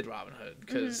no, I did Robinhood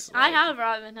because I have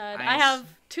Robinhood. I Nice. have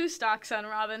 2 stocks on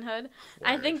Robinhood.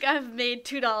 I think I've made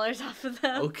 $2 off of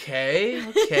them.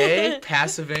 Okay,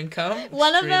 passive income.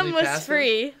 One of them extremely was passive.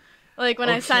 free, like when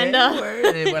I signed Okay, up. word,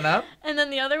 and it went up. And then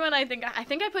the other one, I think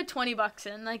I put $20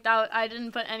 in. Like that, I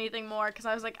didn't put anything more because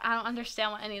I was like, I don't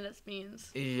understand what any of this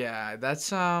means. Yeah, that's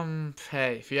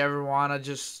hey, if you ever wanna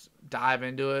just dive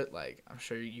into it, like I'm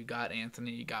sure you got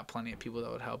Anthony, you got plenty of people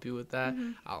that would help you with that.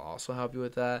 Mhm. I'll also help you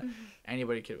with that. Mhm.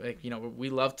 Anybody could, like, we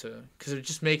love to, because it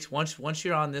just makes once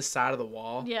you're on this side of the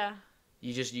wall, Yeah.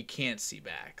 you can't see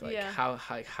back. Like Yeah.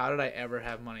 how did I ever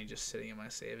have money just sitting in my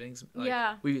savings? Like,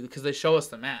 Yeah. because they show us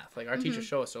the math. Like our teachers Mhm.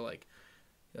 show us, they're like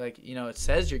it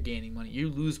says you're gaining money. You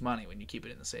lose money when you keep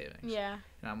it in the savings. Yeah.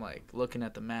 And I'm like looking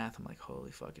at the math. I'm like,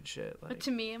 holy fucking shit. Like, But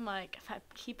to me, I'm like, if I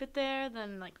keep it there,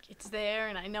 then like it's there,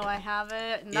 and I know I have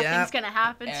it, and Yeah, nothing's gonna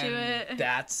happen to and it.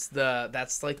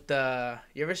 that's like the,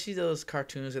 you ever see those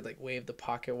cartoons that like wave the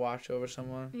pocket watch over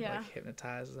someone? Yeah. Like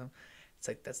hypnotize them. It's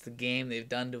like that's the game they've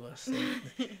done to us.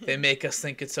 They make us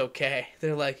think it's okay.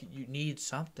 They're like, you need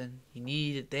something. You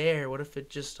need it there. What if it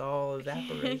just all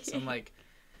evaporates? I'm like,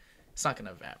 it's not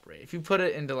gonna evaporate. If you put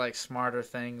it into like smarter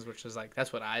things, which is like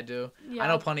that's what I do. Yeah. I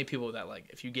know plenty of people that like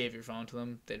if you gave your phone to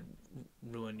them, they'd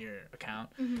ruin your account.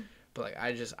 Mhm. But like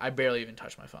I barely even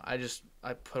touch my phone.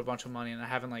 I put a bunch of money and I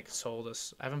haven't like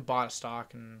I haven't bought a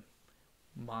stock in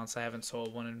months. I haven't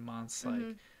sold one in months. Like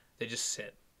Mhm. they just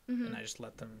sit Mhm. and I just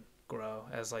let them grow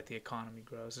as like the economy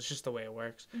grows. It's just the way it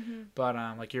works. Mhm. But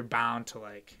like you're bound to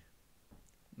like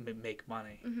make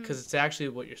money Mhm. because it's actually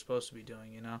what you're supposed to be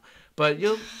doing, But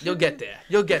you'll get there.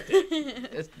 You'll get there.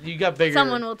 You got bigger.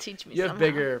 Someone will teach me. You have somehow.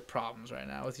 bigger problems right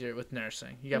now with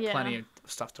nursing. You got Yeah. plenty of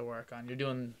stuff to work on. You're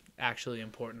doing actually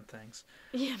important things.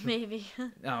 Yeah, maybe.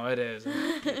 No, it is.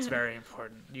 It's very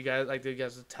important. You guys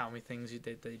will tell me things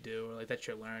they do or like that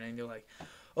you're learning. They're like,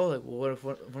 oh, like well, what if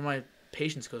one of my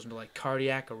patients goes into like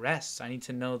cardiac arrest? I need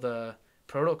to know the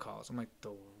protocols. I'm like,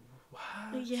 the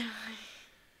what? Yeah.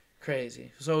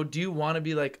 Crazy. So do you want to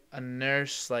be like a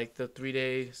nurse, like the 3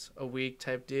 days a week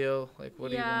type deal? Like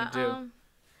what do you want to do?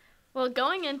 Well,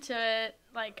 going into it,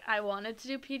 like I wanted to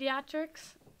do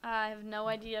pediatrics. I have no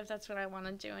idea if that's what I want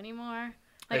to do anymore. Are you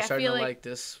Like I starting feel to like like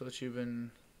this, what you've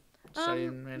been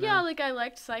studying right yeah, now? like I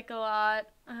liked psych a lot.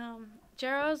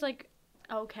 Gero's like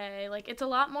okay. Like it's a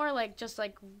lot more like just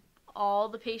like all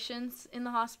the patients in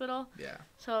the hospital. Yeah.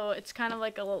 So it's kind of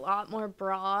like a lot more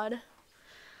broad.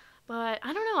 But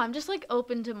I don't know. I'm just like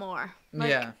open to more. Like,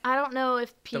 Yeah. I don't know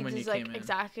if Than when peds you is like came in.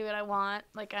 exactly what I want.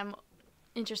 Like I'm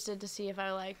interested to see if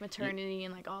I like maternity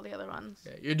and like all the other ones.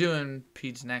 Yeah. You're doing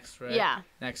peds next, right? Yeah.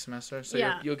 Next semester. So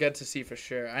Yeah. you'll get to see for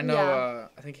sure. I know Yeah.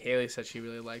 I think Haley said she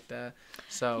really liked that.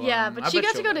 So Yeah, I but she bet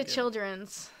got to you'll go to like it.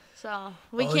 children's. So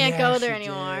we Oh, can't yeah, go there she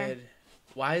anymore. did.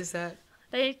 Why is that?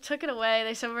 They took it away.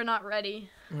 They said we're not ready.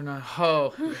 We're not.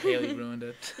 Oh, Haley ruined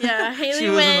it. Yeah, Haley She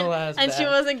was in went the last and she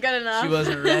batch. wasn't good enough. She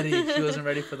wasn't ready. She wasn't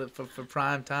ready for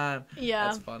prime time. Yeah.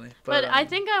 That's funny. But I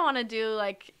think I want to do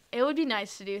like it would be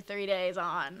nice to do 3 days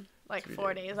on, like 3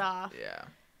 4 days. days off. Yeah.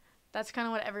 That's kind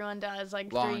of what everyone does,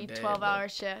 like Long 3 day, 12-hour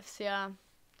but shifts. Yeah.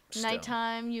 Still.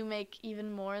 Nighttime you make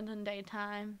even more than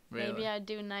daytime. Really? Maybe I'd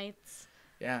do nights.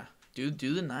 Yeah. Do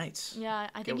the nights. Yeah,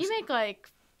 I Get think with- you make like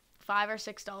 $5 or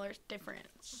 $6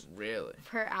 difference Really?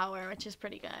 per hour, which is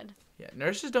pretty good. Yeah.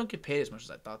 Nurses don't get paid as much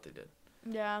as I thought they did.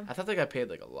 Yeah. I thought they got paid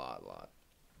like a lot.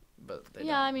 But they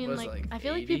Yeah, don't. I mean, What is it, like, I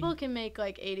feel 80? like people can make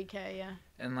like 80K. Yeah.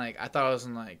 And like I thought I was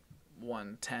in like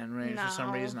 110 range for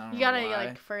some reason. I don't you know gotta why.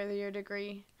 like further your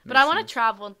degree. But I want to Nursing.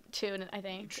 travel too. I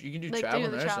think. You can do Like travel do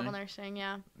the nursing. travel nursing,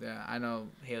 yeah. Yeah, I know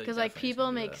Haley. Because like definitely is people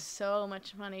gonna do make that. so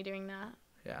much money doing that.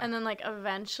 Yeah. And then like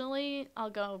eventually I'll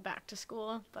go back to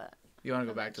school, but You want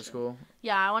to go back to school?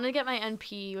 Yeah, I want to get my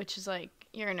NP, which is like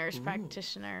you're a nurse Ooh.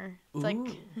 practitioner. It's Ooh.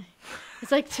 like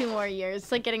it's like 2 more years.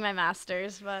 It's like getting my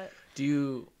master's, but Do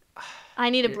you? I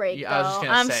need a break I was just though.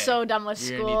 gonna I'm say, so done with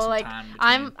you're gonna need school. some Like time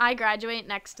between. I graduate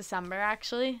next December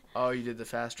actually. Oh, you did the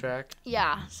fast track.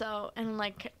 Yeah, so and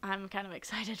like I'm kind of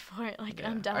excited for it. Like Yeah.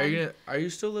 I'm done. Are you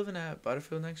still living at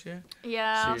Butterfield next year?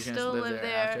 Yeah, So I'll you're gonna still live live there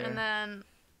there, after? and then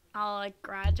I'll like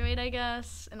graduate, I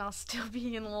guess, and I'll still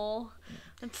be in Lowell.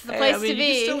 It's the Hey, place I mean, to be.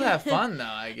 You can still have fun though,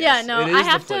 I guess. Yeah, no, it is I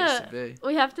have the place to. to be.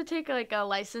 We have to take like a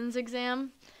license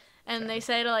exam, and Okay. they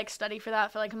say to like study for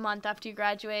that for like a month after you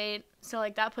graduate. So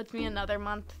like that puts me another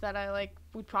month that I like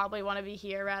would probably want to be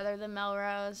here rather than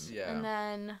Melrose. Yeah. And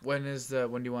then When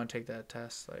do you want to take that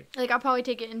test? like I'll probably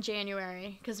take it in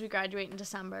January because we graduate in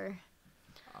December.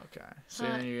 Okay. So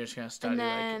Uh, then you're just gonna study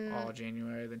then- like all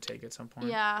January, then take it at some point.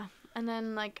 Yeah, and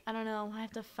then like I don't know, I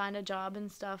have to find a job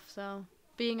and stuff. So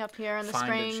being up here in the Find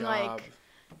spring, a job. like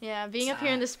yeah, being up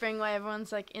here in the spring while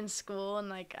everyone's like in school and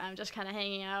like I'm just kind of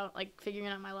hanging out, like figuring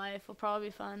out my life will probably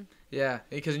be fun. Yeah,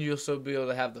 because you'll still be able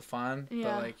to have the fun.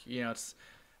 Yeah. But it's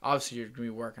obviously you're gonna be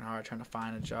working hard trying to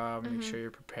find a job, make Mhm. sure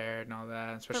you're prepared and all that.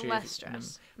 But Especially less if-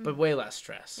 stress. But way less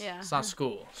stress. Yeah. It's not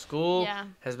school. School Yeah.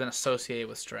 has been associated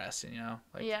with stress,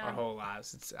 like Yeah. our whole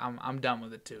lives. I'm done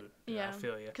with it too. Yeah. I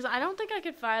feel you. Because I don't think I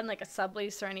could find like a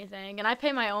sublease or anything, and I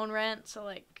pay my own rent, so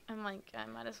like I'm like I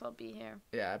might as well be here.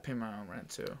 Yeah, I pay my own rent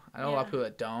too. I know a lot of Yeah. people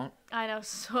that don't, I know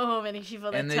so many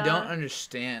people that and they don't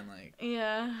understand. Like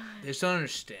Yeah. they just don't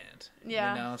understand.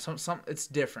 Yeah. You know, some it's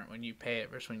different when you pay it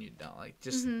versus when you don't. Like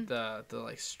just Mhm. the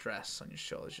like stress on your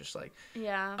shoulders, just like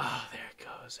Yeah. oh there it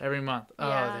goes every month. Oh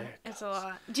Yeah, there it goes. it's a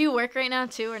lot. Do you work right now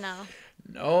too or no?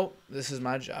 No, this is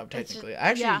my job It's just- technically.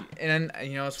 Actually, yeah. and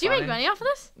you know it's Do you funny. make money off of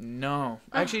this? No,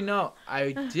 Oh. actually no.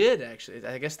 I did actually.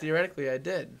 I guess theoretically I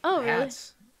did. Oh, really?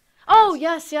 Hats. Oh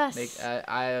yes, yes.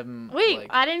 I am. Wait, like,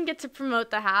 I didn't get to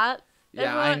promote the hat.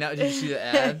 yeah, I know. Did you see the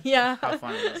ad? Yeah. How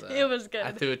funny was that? It was good.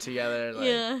 I threw it together like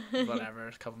Yeah. whatever,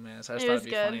 a couple minutes. I just It thought was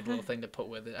it'd be a funny good. little thing to put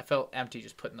with it. I felt empty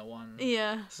just putting the one.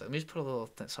 Yeah. So let me just put a little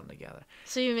something together.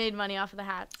 So you made money off of the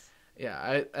hats. Yeah,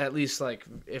 I at least like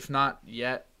if not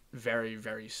yet, very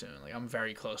very soon. Like I'm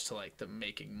very close to like the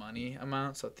making money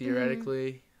amount. So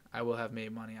theoretically, I will have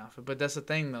made money off it. But that's the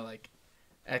thing though, like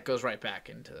it goes right back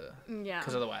into Yeah.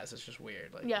 because otherwise it's just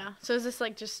weird. Like Yeah. So is this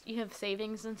like just you have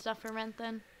savings and stuff for rent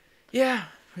then? yeah.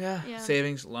 Yeah.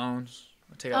 Savings, loans.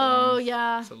 I take out Oh loans.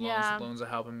 yeah. So loans, Yeah. loans are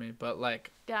helping me, but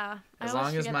like Yeah. I as almost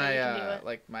long as forget my that you can do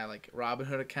it. my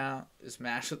Robinhood account is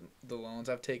matched with the loans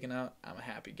I've taken out, I'm a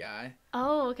happy guy,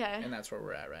 Oh okay. and that's where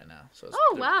we're at right now. So it's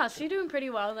Oh wow. So you're doing pretty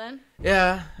well then.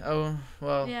 Yeah. Oh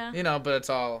well. Yeah. But it's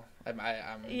all I'm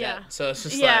in Yeah. debt. So it's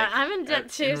just Yeah, like I'm in debt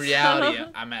too. in reality,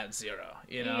 so. I'm at zero.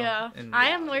 Yeah. in I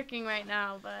am reality. working right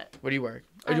now, but Where do you work?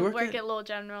 Oh, I do you work at Lowell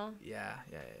General. Yeah.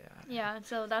 Yeah,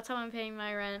 so that's how I'm paying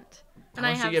my rent. How And I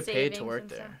much do have you get paid to savings work and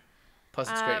there? stuff.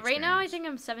 Plus, it's great. Right now, I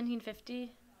experience. think I'm $17.50.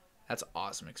 That's an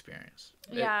awesome experience.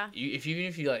 Yeah. Even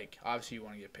if you like, obviously you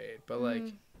want to get paid, but like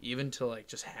Mhm. even to like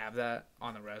just have that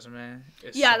on the resume.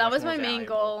 Is Yeah, so that much was more my main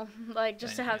valuable. goal. Like,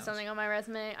 just to anything have else. something on my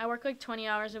resume. I work like 20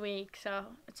 hours a week, so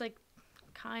it's like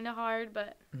kind of hard,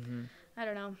 but Mhm. I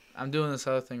don't know. I'm doing this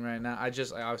other thing right now. I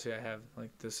obviously I have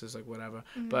like this is like whatever,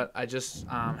 but I just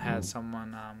had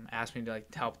someone ask me to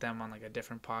like help them on like a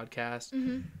different podcast,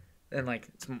 Mhm. and like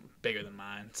it's bigger than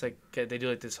mine. It's like they do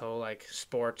like this whole like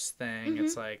sports thing.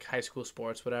 It's like high school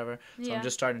sports, whatever. So Yeah. I'm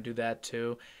just starting to do that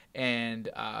too. And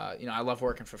I love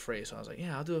working for free, so I was like,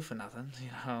 yeah, I'll do it for nothing.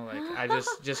 Like I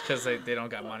just because they don't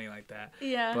got money like that.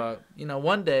 Yeah. But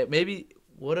one day maybe.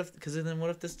 What if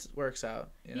this works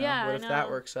out? Yeah, What I if that know.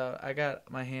 works out? I got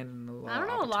my hand in a lot. I don't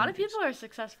know. A lot of people are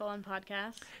successful on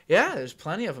podcasts. Yeah, there's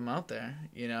plenty of them out there.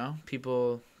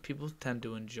 People tend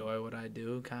to enjoy what I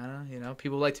do, kind of.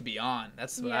 People like to be on.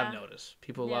 That's what I've Yeah. noticed.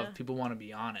 People Yeah. people want to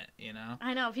be on it.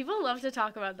 I know. People love to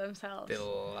talk about themselves. They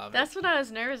love That's it. what I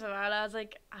was nervous about. I was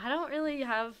like, I don't really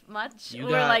have much You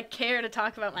or got- like care to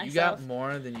talk about You myself. got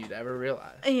more than you'd ever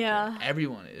realize. Yeah.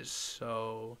 Everyone is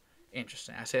so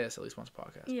interesting. I say this at least once a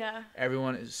podcast. Yeah.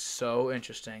 Everyone is so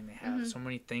interesting. They have so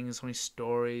many things, so many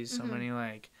stories, so Mhm. many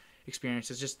like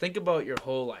experiences. Just think about your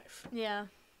whole life. Yeah.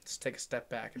 Just take a step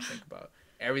back and think about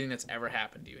everything that's ever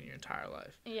happened to you in your entire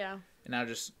life. Yeah. And now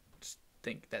just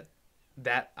think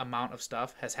that amount of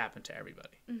stuff has happened to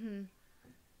everybody. Mhm.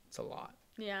 It's a lot.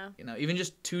 Yeah. Even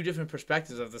just two different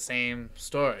perspectives of the same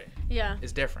story Yeah.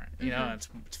 is different.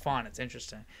 It's fun. It's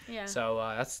interesting. Yeah. So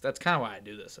that's kind of why I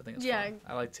do this. I think it's Yeah. fun.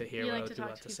 I like to hear You what like other to people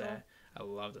talk have to to say. people. I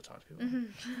love to talk to people.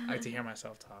 I like to hear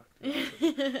myself talk.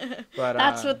 But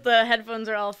that's what the headphones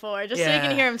are all for, just so you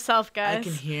can hear himself, guys. I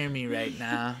can hear me right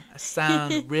now. I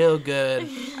sound real good.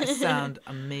 I sound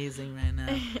amazing right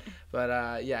now.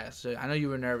 But so I know you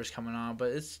were nervous coming on,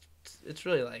 but it's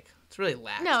really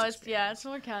lax. No, it's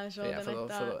more casual than I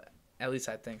thought. At least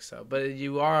I think so. But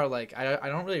you are like, I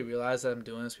don't really realize that I'm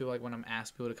doing this. People, like, when I'm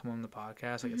asking people to come on the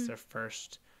podcast, like, it's their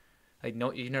first. Like,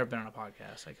 no, you've never been on a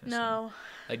podcast. No.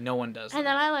 Like, no one does. And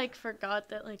then I, like, forgot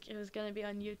that, like, it was going to be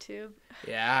on YouTube.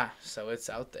 Yeah, so it's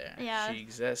out there. Yeah. She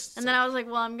exists. And then I was like,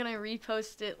 well, I'm going to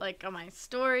repost it, like, on my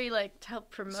story, like, to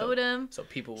help promote him. So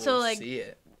people will see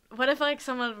it. What if, like,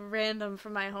 someone random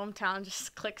from my hometown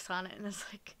just clicks on it and is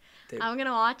like, I'm going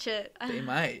to watch it. They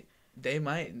might. They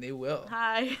might, and they will.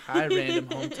 Hi, random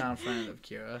hometown friend of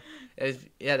Kira.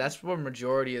 That's where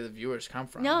majority of the viewers come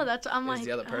from. No, I'm like,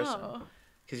 the other person. Oh.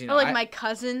 Cause, my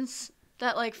cousins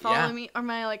that, like, follow me, or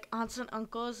my, like, aunts and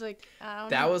uncles, like, I don't know.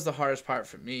 That was the hardest part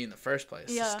for me in the first place,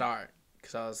 to start.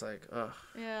 Because I was like, ugh.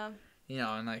 Yeah.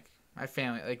 And, like, my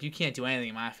family, like, you can't do anything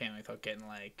in my family without getting,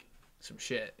 like, some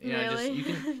shit. Really? You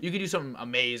can do something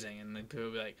amazing, and, like, people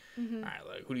will be like, all right,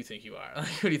 like, who do you think you are? Like,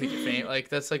 who do you think you're famous? Like,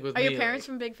 that's, like, with me. Are your parents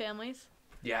from big families?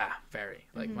 Yeah, very.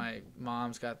 Like, my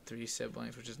mom's got 3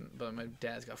 siblings, but my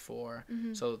dad's got 4.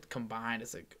 So combined,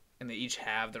 it's like, and they each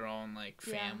have their own, like,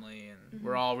 family, and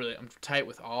we're all I'm tight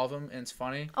with all of them, and it's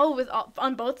funny. Oh,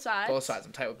 on both sides? Both sides.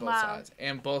 I'm tight with both sides.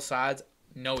 And both sides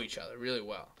know each other really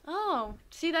well. Oh,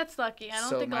 see, that's lucky. I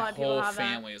don't think a lot of people have that. So my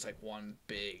whole family is, like, one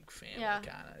big family,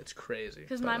 kind of. It's crazy.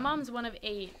 Because my mom's one of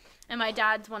 8, and my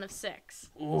dad's one of 6.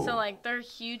 Ooh. So, like, they're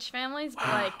huge families, but,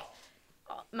 like,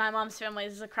 my mom's family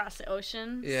is across the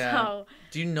ocean. Yeah. So.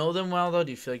 Do you know them well, though?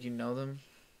 Do you feel like you know them?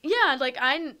 Yeah, like,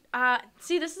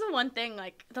 see, this is the one thing,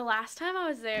 like, the last time I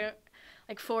was there,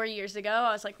 like, 4 years ago,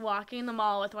 I was, like, walking the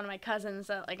mall with one of my cousins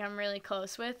that, like, I'm really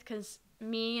close with, because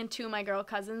me and 2 of my girl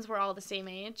cousins were all the same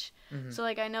age, so,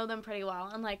 like, I know them pretty well,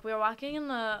 and, like, we were walking in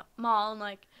the mall, and,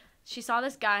 like, she saw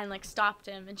this guy and, like, stopped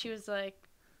him, and she was like,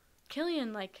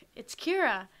 Killian, like, it's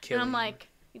Kira, and I'm like,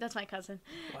 that's my cousin,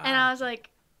 and I was like,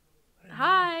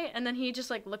 hi, and then he just,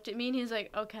 like, looked at me, and he was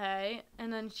like, okay,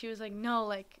 and then she was like, no,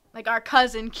 like our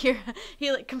cousin Kira,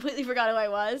 he, like, completely forgot who I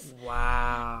was.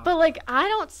 Wow. But, like,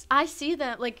 I see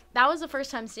them, like, that was the first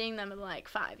time seeing them in, like,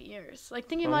 5 years. Like,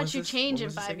 thinking about you change in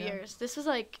 5 years. This was,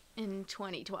 like, in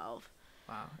 2012.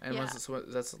 Wow. And that's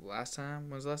the last time?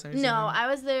 When was the last time you seen them? No, I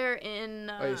was there in,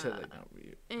 you said, like,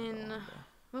 no,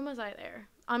 when was I there?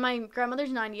 On my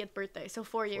grandmother's 90th birthday, so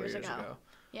 4 years ago.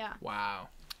 Yeah. Wow.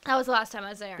 That was the last time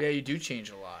I was there. Yeah, you do change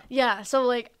a lot. Yeah, so,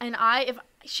 like, and if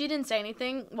she didn't say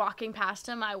anything, walking past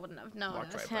him, I wouldn't have known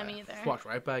it was him either. Walked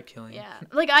right by Killian. Yeah.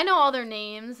 Like, I know all their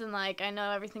names, and, like, I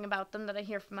know everything about them that I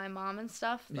hear from my mom and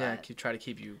stuff. But, yeah, try to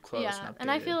keep you close and updated.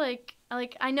 And I feel like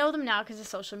I know them now because of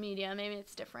social media. Maybe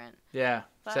it's different. Yeah,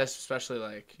 so that's especially,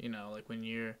 like, like,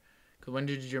 when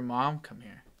did your mom come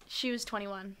here? She was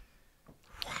 21.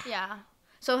 Yeah.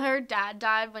 So her dad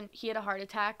died when he had a heart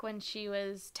attack when she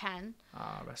was 10.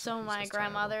 So my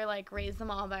grandmother, terrible. Like, raised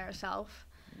them all by herself.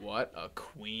 What a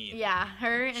queen. Yeah,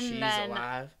 her, and she's then... She's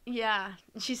alive? Yeah,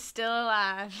 she's still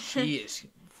alive. She is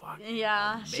fucking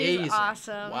amazing. She's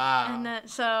awesome. Wow. And then,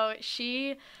 so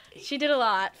she did a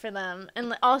lot for them.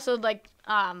 And also, like,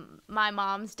 my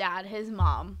mom's dad, his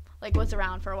mom, like, was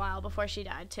around for a while before she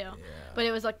died, too. Yeah. But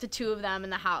it was, like, the 2 of them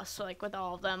in the house. So, like, with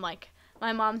all of them, like...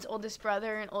 My mom's oldest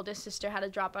brother and oldest sister had to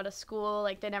drop out of school.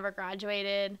 Like, they never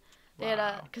graduated.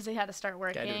 Because they had to start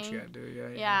working. Gotta do what you gotta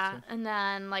do. Yeah. And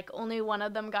then, like, only one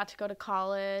of them got to go to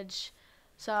college.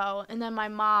 So, and then my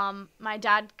mom's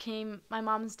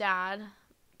dad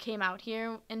came out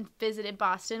here and visited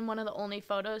Boston. One of the only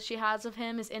photos she has of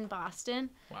him is in Boston.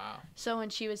 Wow. So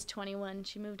when she was 21,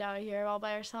 she moved out here all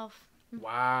by herself.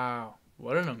 Wow.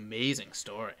 What an amazing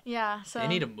story. Yeah. So they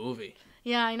need a movie.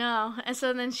 Yeah, I know. And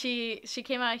so then she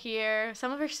came out here.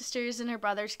 Some of her sisters and her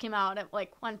brothers came out at,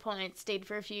 like, one point, stayed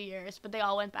for a few years, but they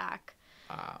all went back.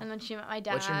 Wow. And then she met my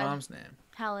dad. What's your mom's name?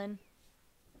 Helen.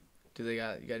 Do you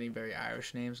got any very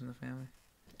Irish names in the family?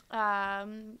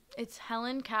 It's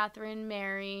Helen, Catherine,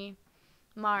 Mary,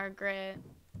 Margaret,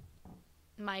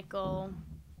 Michael,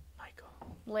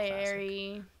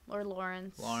 Larry, or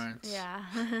Lawrence. Yeah.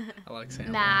 I like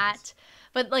saying Matt. Lawrence.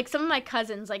 But, like, some of my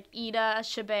cousins, like Ida,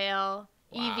 Shabelle,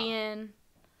 Evian.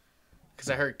 Because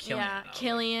I heard Killian. Yeah,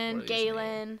 Killian, like,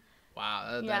 Galen.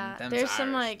 Wow, there's Irish.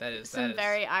 Some, like, that is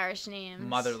very Irish names.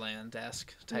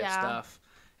 Motherland-esque type stuff.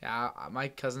 Yeah, my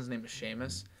cousin's name is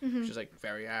Seamus, which is, like,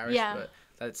 very Irish. Yeah. But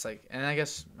that's, like, and I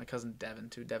guess my cousin Devin,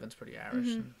 too. Devin's pretty Irish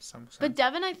in some sense. But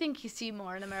Devin, I think you see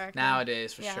more in America.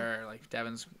 Nowadays, for sure. Like,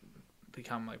 Devin's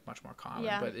become like much more common.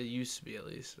 Yeah. But it used to be at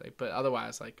least. Like, but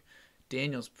otherwise, like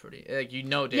Daniel's pretty like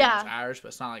Daniel's Irish, but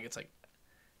it's not like it's like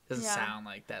doesn't sound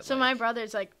like that. So like, my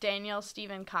brother's like Daniel,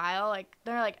 Stephen, Kyle. Like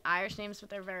they're like Irish names, but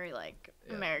they're very like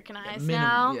Americanized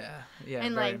now. Yeah.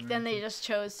 And like then they just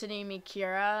chose to name me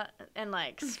Kira and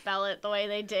like spell it the way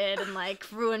they did and like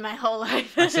ruin my whole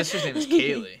life. My sister's name is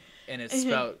Kaylee, and it's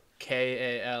spelled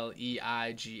Kaleigh.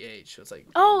 So it's like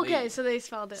okay, so they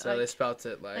spelled it so they spelled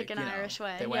it like an Irish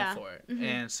way. They went for it,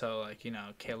 and so like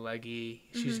Kaleggy,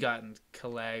 she's gotten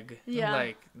Kaleg. Yeah,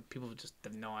 like people just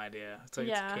have no idea. It's like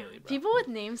it's Kaylee, bro. People with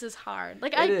names is hard.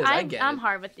 Like I'm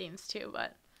hard with names too,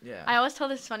 but yeah, I always tell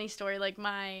this funny story. Like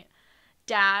my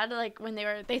dad, like when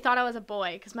they thought I was a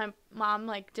boy because my mom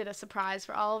like did a surprise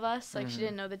for all of us. Like she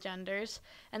didn't know the genders,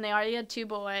 and they already had 2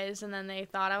 boys, and then they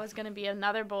thought I was gonna be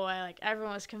another boy. Like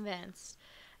everyone was convinced,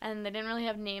 and they didn't really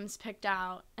have names picked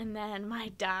out. And then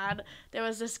my dad, there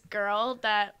was this girl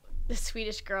this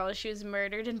Swedish girl, she was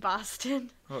murdered in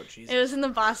Boston. Oh Jesus! It was in the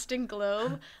Boston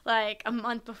Globe like a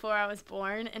month before I was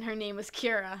born, and her name was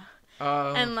Kira.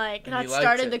 And like that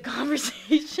started the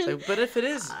conversation. Like, but if it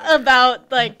is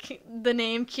about like the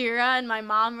name Kira, and my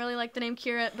mom really liked the name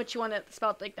Kira, but she wanted it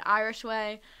spelled like the Irish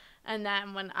way. And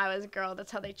then when I was a girl,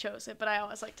 that's how they chose it. But I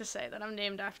always like to say that I'm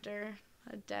named after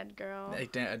a dead girl. A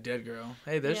dead girl.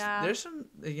 Hey, there's some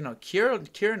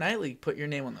Kira Knightley put your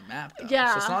name on the map though.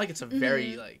 Yeah. So it's not like it's a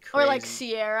very like crazy. Or like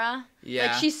Sierra. Yeah.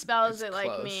 Like she spells it close,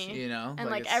 like me. You know.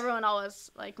 And like everyone always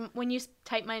like when you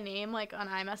type my name like on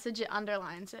iMessage, it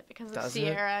underlines it because of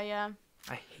Sierra. Yeah.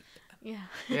 I hate that. Yeah.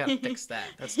 You gotta fix that.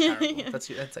 That's terrible. Yeah. That's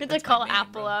like it's like call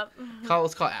Apple up.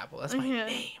 Let's call Apple. That's my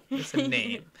name. It's a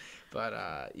name. But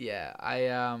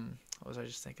what was I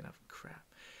just thinking of? Crap.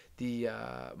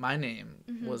 My name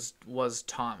was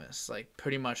Thomas. Like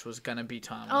pretty much was gonna be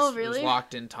Thomas. Oh really? It was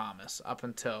locked in Thomas up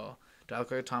until. Do I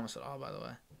look like a Thomas at all? By the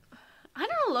way. I don't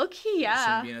know. Low key,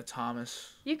 yeah. Being a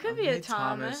Thomas. You could be a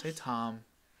Thomas. Hey Tom.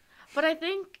 But I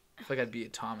think. I feel like I'd be a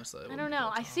Thomas though. I don't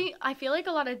know. I feel like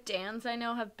a lot of Dans I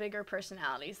know have bigger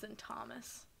personalities than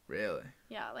Thomas. Really?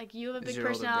 Yeah, like you have a big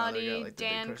personality.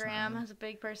 Dan Graham has a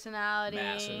big personality.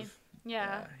 Massive.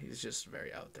 Yeah. He's just a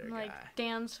very out there like, guy.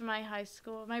 Dan's from my high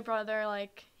school. My brother,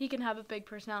 like, he can have a big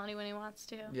personality when he wants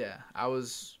to. Yeah, I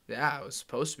was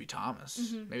supposed to be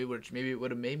Thomas. Maybe it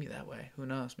would have made me that way. Who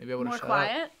knows? Maybe I would have shut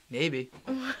quiet? up. Maybe.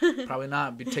 Probably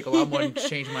not. It'd take a lot more to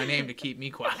change my name to keep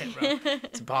me quiet, bro.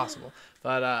 It's impossible.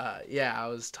 But I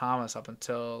was Thomas up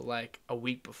until like a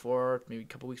week before, maybe a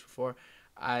couple weeks before.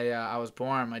 I was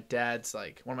born. My dad's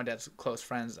like one of my dad's close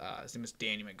friends. His name is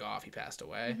Danny McGough. He passed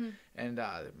away, and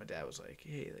my dad was like,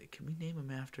 "Hey, like, can we name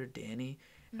him after Danny?"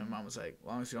 And my mom was like, "As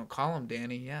long as you don't call him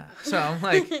Danny, yeah." So I'm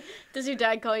like, "Does your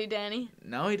dad call you Danny?"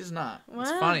 No, he does not. What?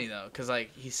 It's funny though, cause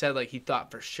like he said like he thought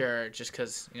for sure just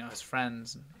cause his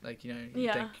friends like you think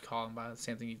you call him by the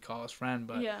same thing you'd call his friend,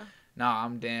 but no,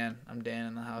 I'm Dan. I'm Dan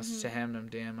in the house. To him, I'm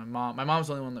Dan. My mom's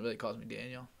the only one that really calls me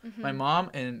Daniel. My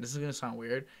mom, and this is gonna sound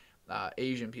weird.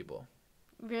 Asian people.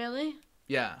 Really?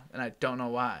 Yeah, and I don't know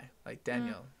why. Like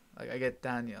Daniel. Like I get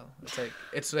Daniel.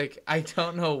 It's like I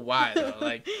don't know why though.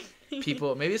 Like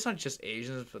people, maybe it's not just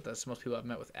Asians, but that's most people I've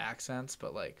met with accents.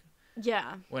 But like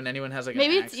when anyone has like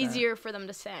maybe an it's accent, easier for them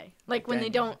to say like when Daniel.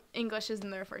 they don't English isn't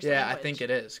their first language. language. I think it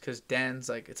is because Dan's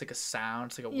like it's like a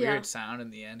sound. It's like a weird sound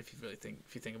in the end if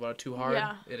you think about it too hard.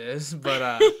 It is.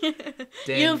 But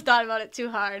Dan, you've thought about it too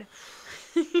hard.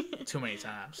 Too many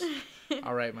times.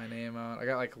 I'll write my name out. I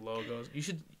got like logos. You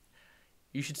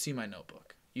should see my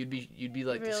notebook. You'd be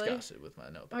like really? Disgusted with my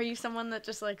notebook. Are you someone that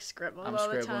just like scribbles I'm all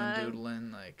scribbling, the time?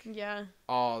 doodling, like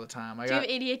all the time. Do you have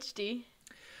ADHD?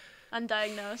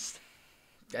 Undiagnosed?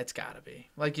 That's gotta be.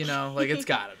 Like it's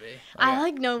gotta be.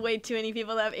 I know way too many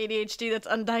people that have ADHD that's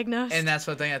undiagnosed. And that's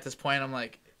the thing at this point I'm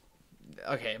like,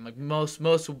 okay, I'm like most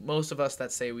of us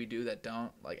that say we do that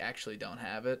don't actually don't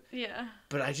have it. Yeah.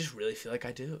 But I just really feel like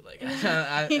I do. Like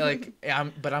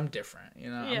but I'm different,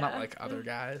 I'm not like other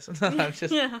guys. I'm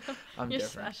You're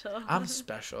different. Special. I'm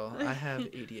special. I have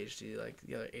ADHD like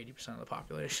the other 80% of the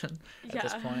population at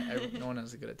this point. No one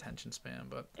has a good attention span,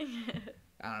 but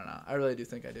I don't know. I really do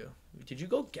think I do. Did you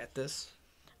go get this?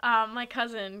 My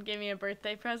cousin gave me a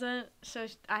birthday present, so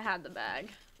I had the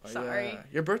bag. Sorry. Yeah.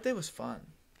 Your birthday was fun.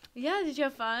 Yeah, did you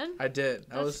have fun? I did.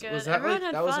 That's was good. Was that Everyone like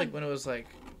had that was fun. like when it was like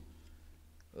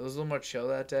it was a little more chill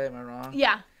that day, am I wrong?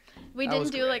 Yeah. We That didn't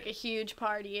was do great. like a huge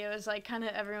party. It was like kind of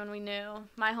everyone we knew.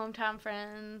 My hometown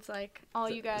friends, like all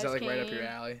you guys Is that like came. right up your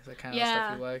alley? Is that kind of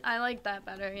stuff you like? I like that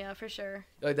better. Yeah, for sure.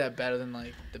 You like that better than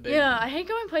like the big Yeah, I hate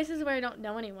going places where I don't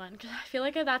know anyone because I feel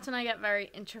like that's when I get very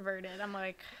introverted. I'm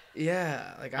like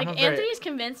Anthony's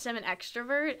convinced I'm an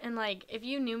extrovert, and like if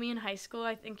you knew me in high school,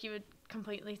 I think you would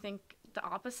completely think the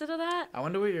opposite of that. I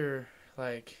wonder what you're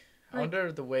like. I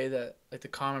wonder the way that like the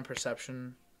common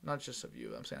perception, not just of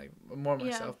you. I'm saying like more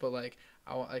myself, but like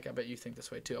I bet you think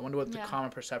this way too. I wonder what the common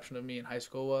perception of me in high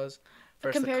school was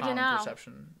versus the common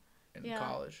perception in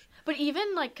college. But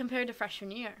even like compared to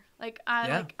freshman year, like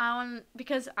I want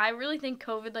because I really think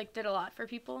COVID like did a lot for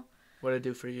people. What did it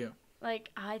do for you? Like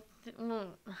I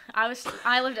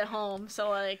lived at home, so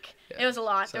like it was a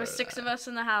lot. There was 6 of us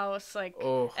in the house, like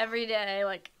every day.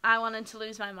 Like I wanted to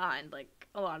lose my mind, like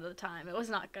a lot of the time. It was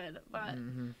not good, but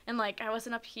and like I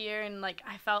wasn't up here, and like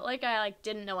I felt like I like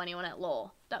didn't know anyone at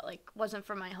Lowell that like wasn't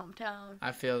from my hometown.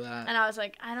 I feel that. And I was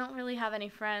like, I don't really have any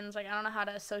friends. Like I don't know how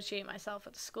to associate myself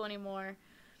with the school anymore.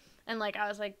 And like I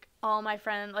was like all my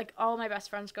best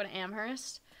friends go to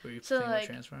Amherst. Were you thinking about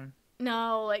transferring?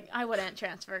 No, like, I wouldn't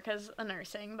transfer because of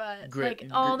nursing, but, grit.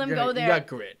 like, all of them go there. You got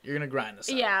grit. You're going to grind this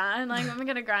out. Yeah, and, like, I'm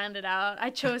going to grind it out. I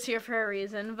chose here for a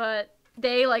reason, but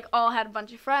they, like, all had a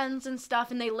bunch of friends and stuff,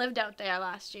 and they lived out there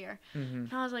last year.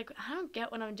 And I was like, I don't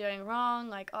get what I'm doing wrong,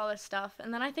 like, all this stuff.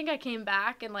 And then I think I came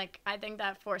back, and, like, I think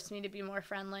that forced me to be more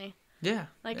friendly. Yeah.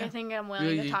 Like, I think I'm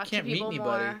willing to talk to people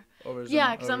more. Over Zoom,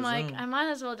 yeah, because I'm like, I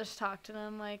might as well just talk to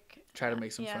them, like. Try to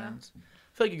make some friends.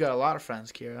 I feel like you got a lot of friends,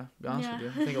 Kira, to be honest with you.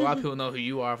 I think a lot of people know who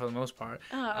you are for the most part.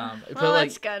 Well,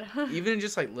 like, that's good. Even in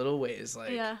just, like, little ways,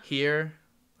 like, here,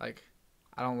 like,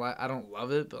 I don't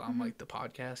love it, but I'm, like, the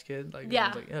podcast kid. Like, I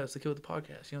was like, it's the kid with the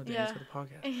podcast. You know, Danny's got the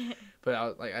podcast. But,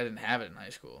 I didn't have it in high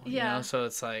school, you know? So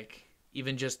it's, like,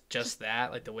 even just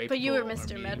that, like, the way people But you were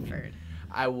Mr. Medford.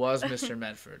 I was Mr.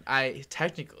 Medford. I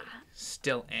technically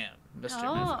still am Mr.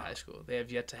 Medford High School. They have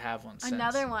yet to have one since.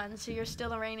 Another one, so you're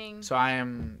still a reigning. So I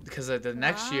am, because the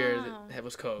next year that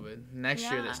was COVID. Next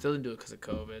year they still didn't do it because of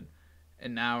COVID.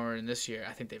 And now we're in this year.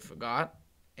 I think they forgot.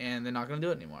 And they're not going to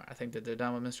do it anymore. I think that they're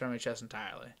done with Mr. MHS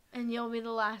entirely. And you'll be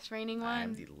the last reigning one. I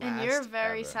am the last and you're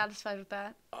very satisfied with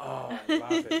that. Oh, I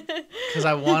love it. Because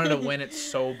I wanted to win it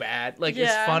so bad. Like,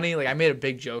 it's funny. Like, I made a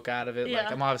big joke out of it. Yeah.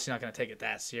 Like, I'm obviously not going to take it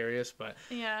that serious. But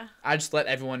I just let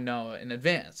everyone know in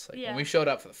advance. Like, when we showed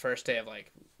up for the first day of,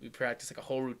 like, we practiced, like, a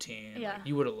whole routine. Yeah. Like,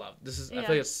 you would have loved this. I feel like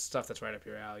it's stuff that's right up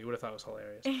your alley. You would have thought it was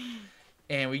hilarious.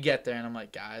 And we get there, and I'm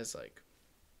like, guys, like,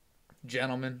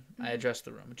 gentlemen, I address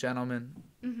the room. Gentlemen,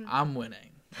 I'm winning.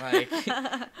 Like,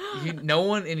 no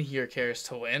one in here cares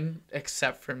to win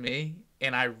except for me,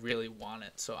 and I really want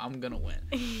it, so I'm gonna win.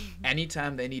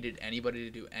 Anytime they needed anybody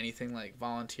to do anything, like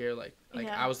volunteer, like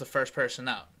I was the first person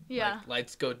out. Yeah. Like,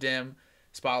 lights go dim,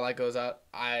 spotlight goes out.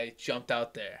 I jumped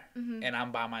out there, and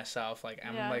I'm by myself. Like,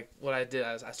 I'm like, what I did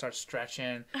is I start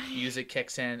stretching, music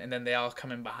kicks in, and then they all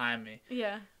come in behind me.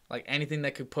 Yeah. Like, anything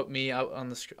that could put me out on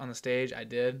the stage, I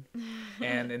did.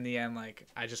 And in the end, like,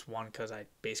 I just won because I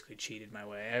basically cheated my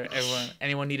way.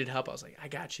 Anyone needed help, I was like, I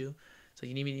got you. So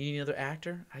you need another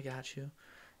actor? I got you.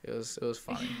 It was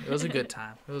funny. It was a good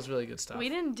time. It was really good stuff. We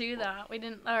didn't do that.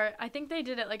 Or I think they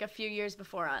did it, like, a few years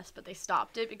before us, but they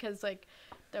stopped it because, like,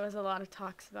 there was a lot of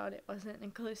talks about it wasn't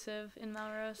inclusive in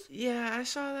Melrose. Yeah, I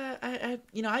saw that.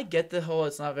 I get the whole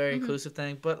it's not very inclusive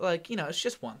thing, but, like, it's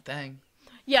just one thing.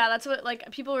 Yeah, that's what, like,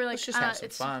 people were like, let's just have some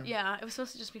fun. Yeah, it was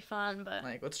supposed to just be fun, but...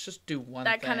 Like, let's just do one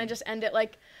thing. That kind of just ended.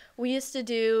 Like, we used to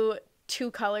do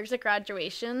 2 colors at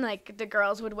graduation. Like, the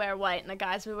girls would wear white and the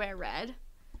guys would wear red.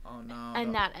 Oh, no.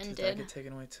 And that ended. Did that get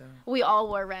taken away, too? We all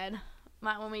wore red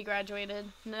when we graduated.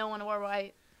 No one wore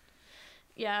white.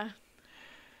 Yeah.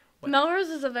 Melrose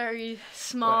is a very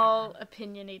small,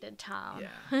 opinionated town.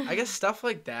 Yeah. I guess stuff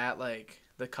like that, like,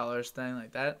 the colors thing,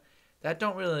 like, that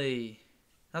don't really...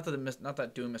 Not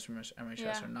that doing Mr.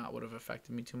 MHS or not would have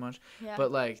affected me too much,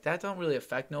 but like that don't really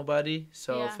affect nobody.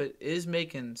 So if it is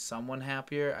making someone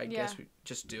happier, I guess we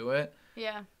just do it.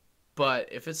 Yeah. But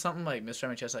if it's something like Mr.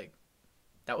 MHS, like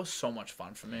that was so much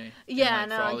fun for me. Yeah,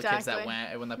 and, like, for all the kids that went,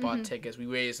 everyone that bought tickets, we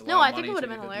raised a lot of money. No, I think it would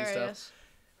have been hilarious.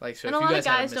 Like, so and if a lot you guys of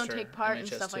guys have don't take part in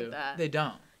stuff like that. They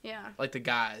don't. Yeah. Like the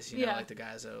guys, you know, like the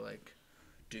guys that are like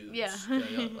dudes. Yeah.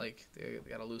 Like, they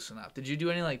gotta loosen up. Did you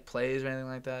do any, like, plays or anything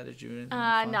like that? Did you do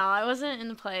anything no, I wasn't in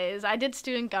the plays. I did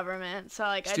student government, so,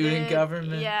 like, Student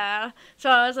government? Yeah. So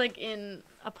I was, like, in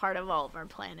a part of all of our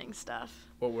planning stuff.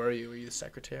 What were you? Were you the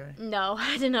secretary? No,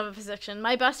 I didn't have a position.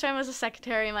 My best friend was the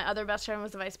secretary, and my other best friend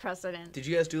was the vice president. Did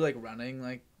you guys do, like, running?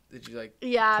 Like, did you, like,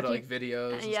 put out, like,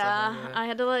 videos and stuff like that? I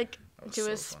had to, like, do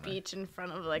a speech in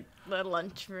front of, like, the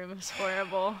lunchroom. It was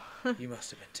horrible. You must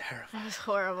have been terrified. It was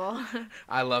horrible.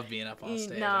 I love being up on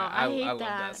stage. No, I love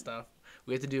that stuff.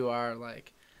 We had to do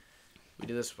we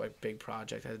did this, like, big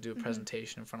project. I had to do a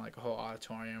presentation in front of, like, a whole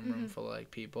auditorium room full of, like,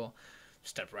 people.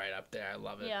 Step right up there. I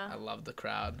love it. Yeah. I love the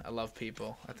crowd. I love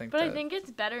people. I think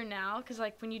it's better now because,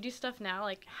 like, when you do stuff now,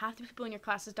 like, half the people in your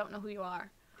classes don't know who you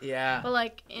are. Yeah. But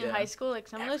like in Yeah. high school, like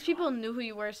some of those people knew who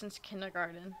you were since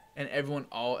kindergarten. And everyone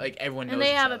knows And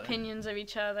they each have other. opinions of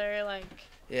each other, like.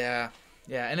 Yeah.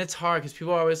 Yeah, and it's hard because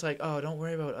people are always like, "Oh, don't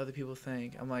worry about what other people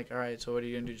think." I'm like, "All right, so what are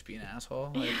you gonna do? Just be an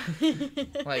asshole?"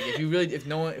 Like, like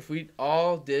if we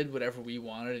all did whatever we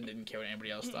wanted and didn't care what anybody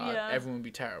else thought, Yeah. everyone would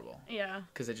be terrible. Yeah.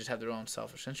 Because they just have their own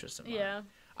selfish interests in mind. Yeah.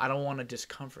 I don't want to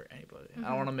discomfort anybody. I Mhm.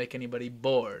 don't want to make anybody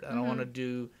bored. I don't want Mhm.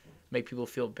 to make people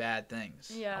feel bad things.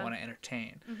 Yeah. I want to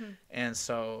entertain. Mhm. And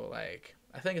so, like,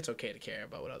 I think it's okay to care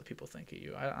about what other people think of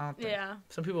you. I don't think. Yeah.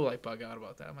 Some people, like, bug out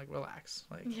about that. I'm like, relax.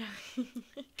 Like, Yeah.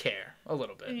 care a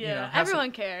little bit. Yeah. You know,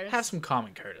 Everyone cares. have some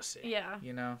common courtesy. Yeah.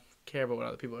 You know, care about what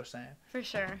other people are saying. For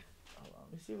sure. Hold on,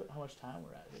 let me see how much time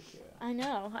we're at here, Kira. I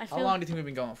know. I feel. How long do you think we've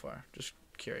been going for? Just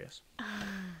curious.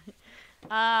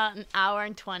 An hour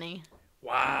and 20.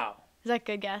 Wow. Is that a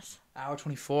good guess? Hour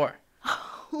 24.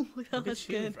 Oh, that Look was at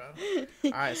you, good. bro.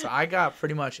 All right, so I got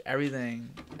pretty much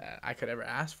everything that I could ever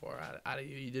ask for out of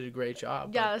you. You did a great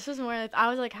job. Yeah, this was more. I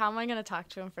was like, how am I gonna talk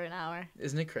to him for an hour?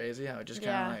 Isn't it crazy how it just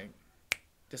kind of like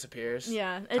disappears?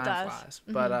 Yeah, it Time does. flies.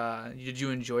 Mhm. But did you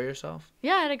enjoy yourself?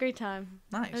 Yeah, I had a great time.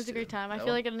 Nice. It was a great dude. time. I Well,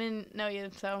 feel like I didn't know you,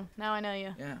 so now I know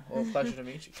you. Yeah. Well, pleasure to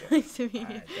meet you, kid. Nice to meet All you.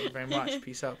 right, thank you very much.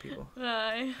 Peace out, people.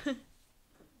 Bye.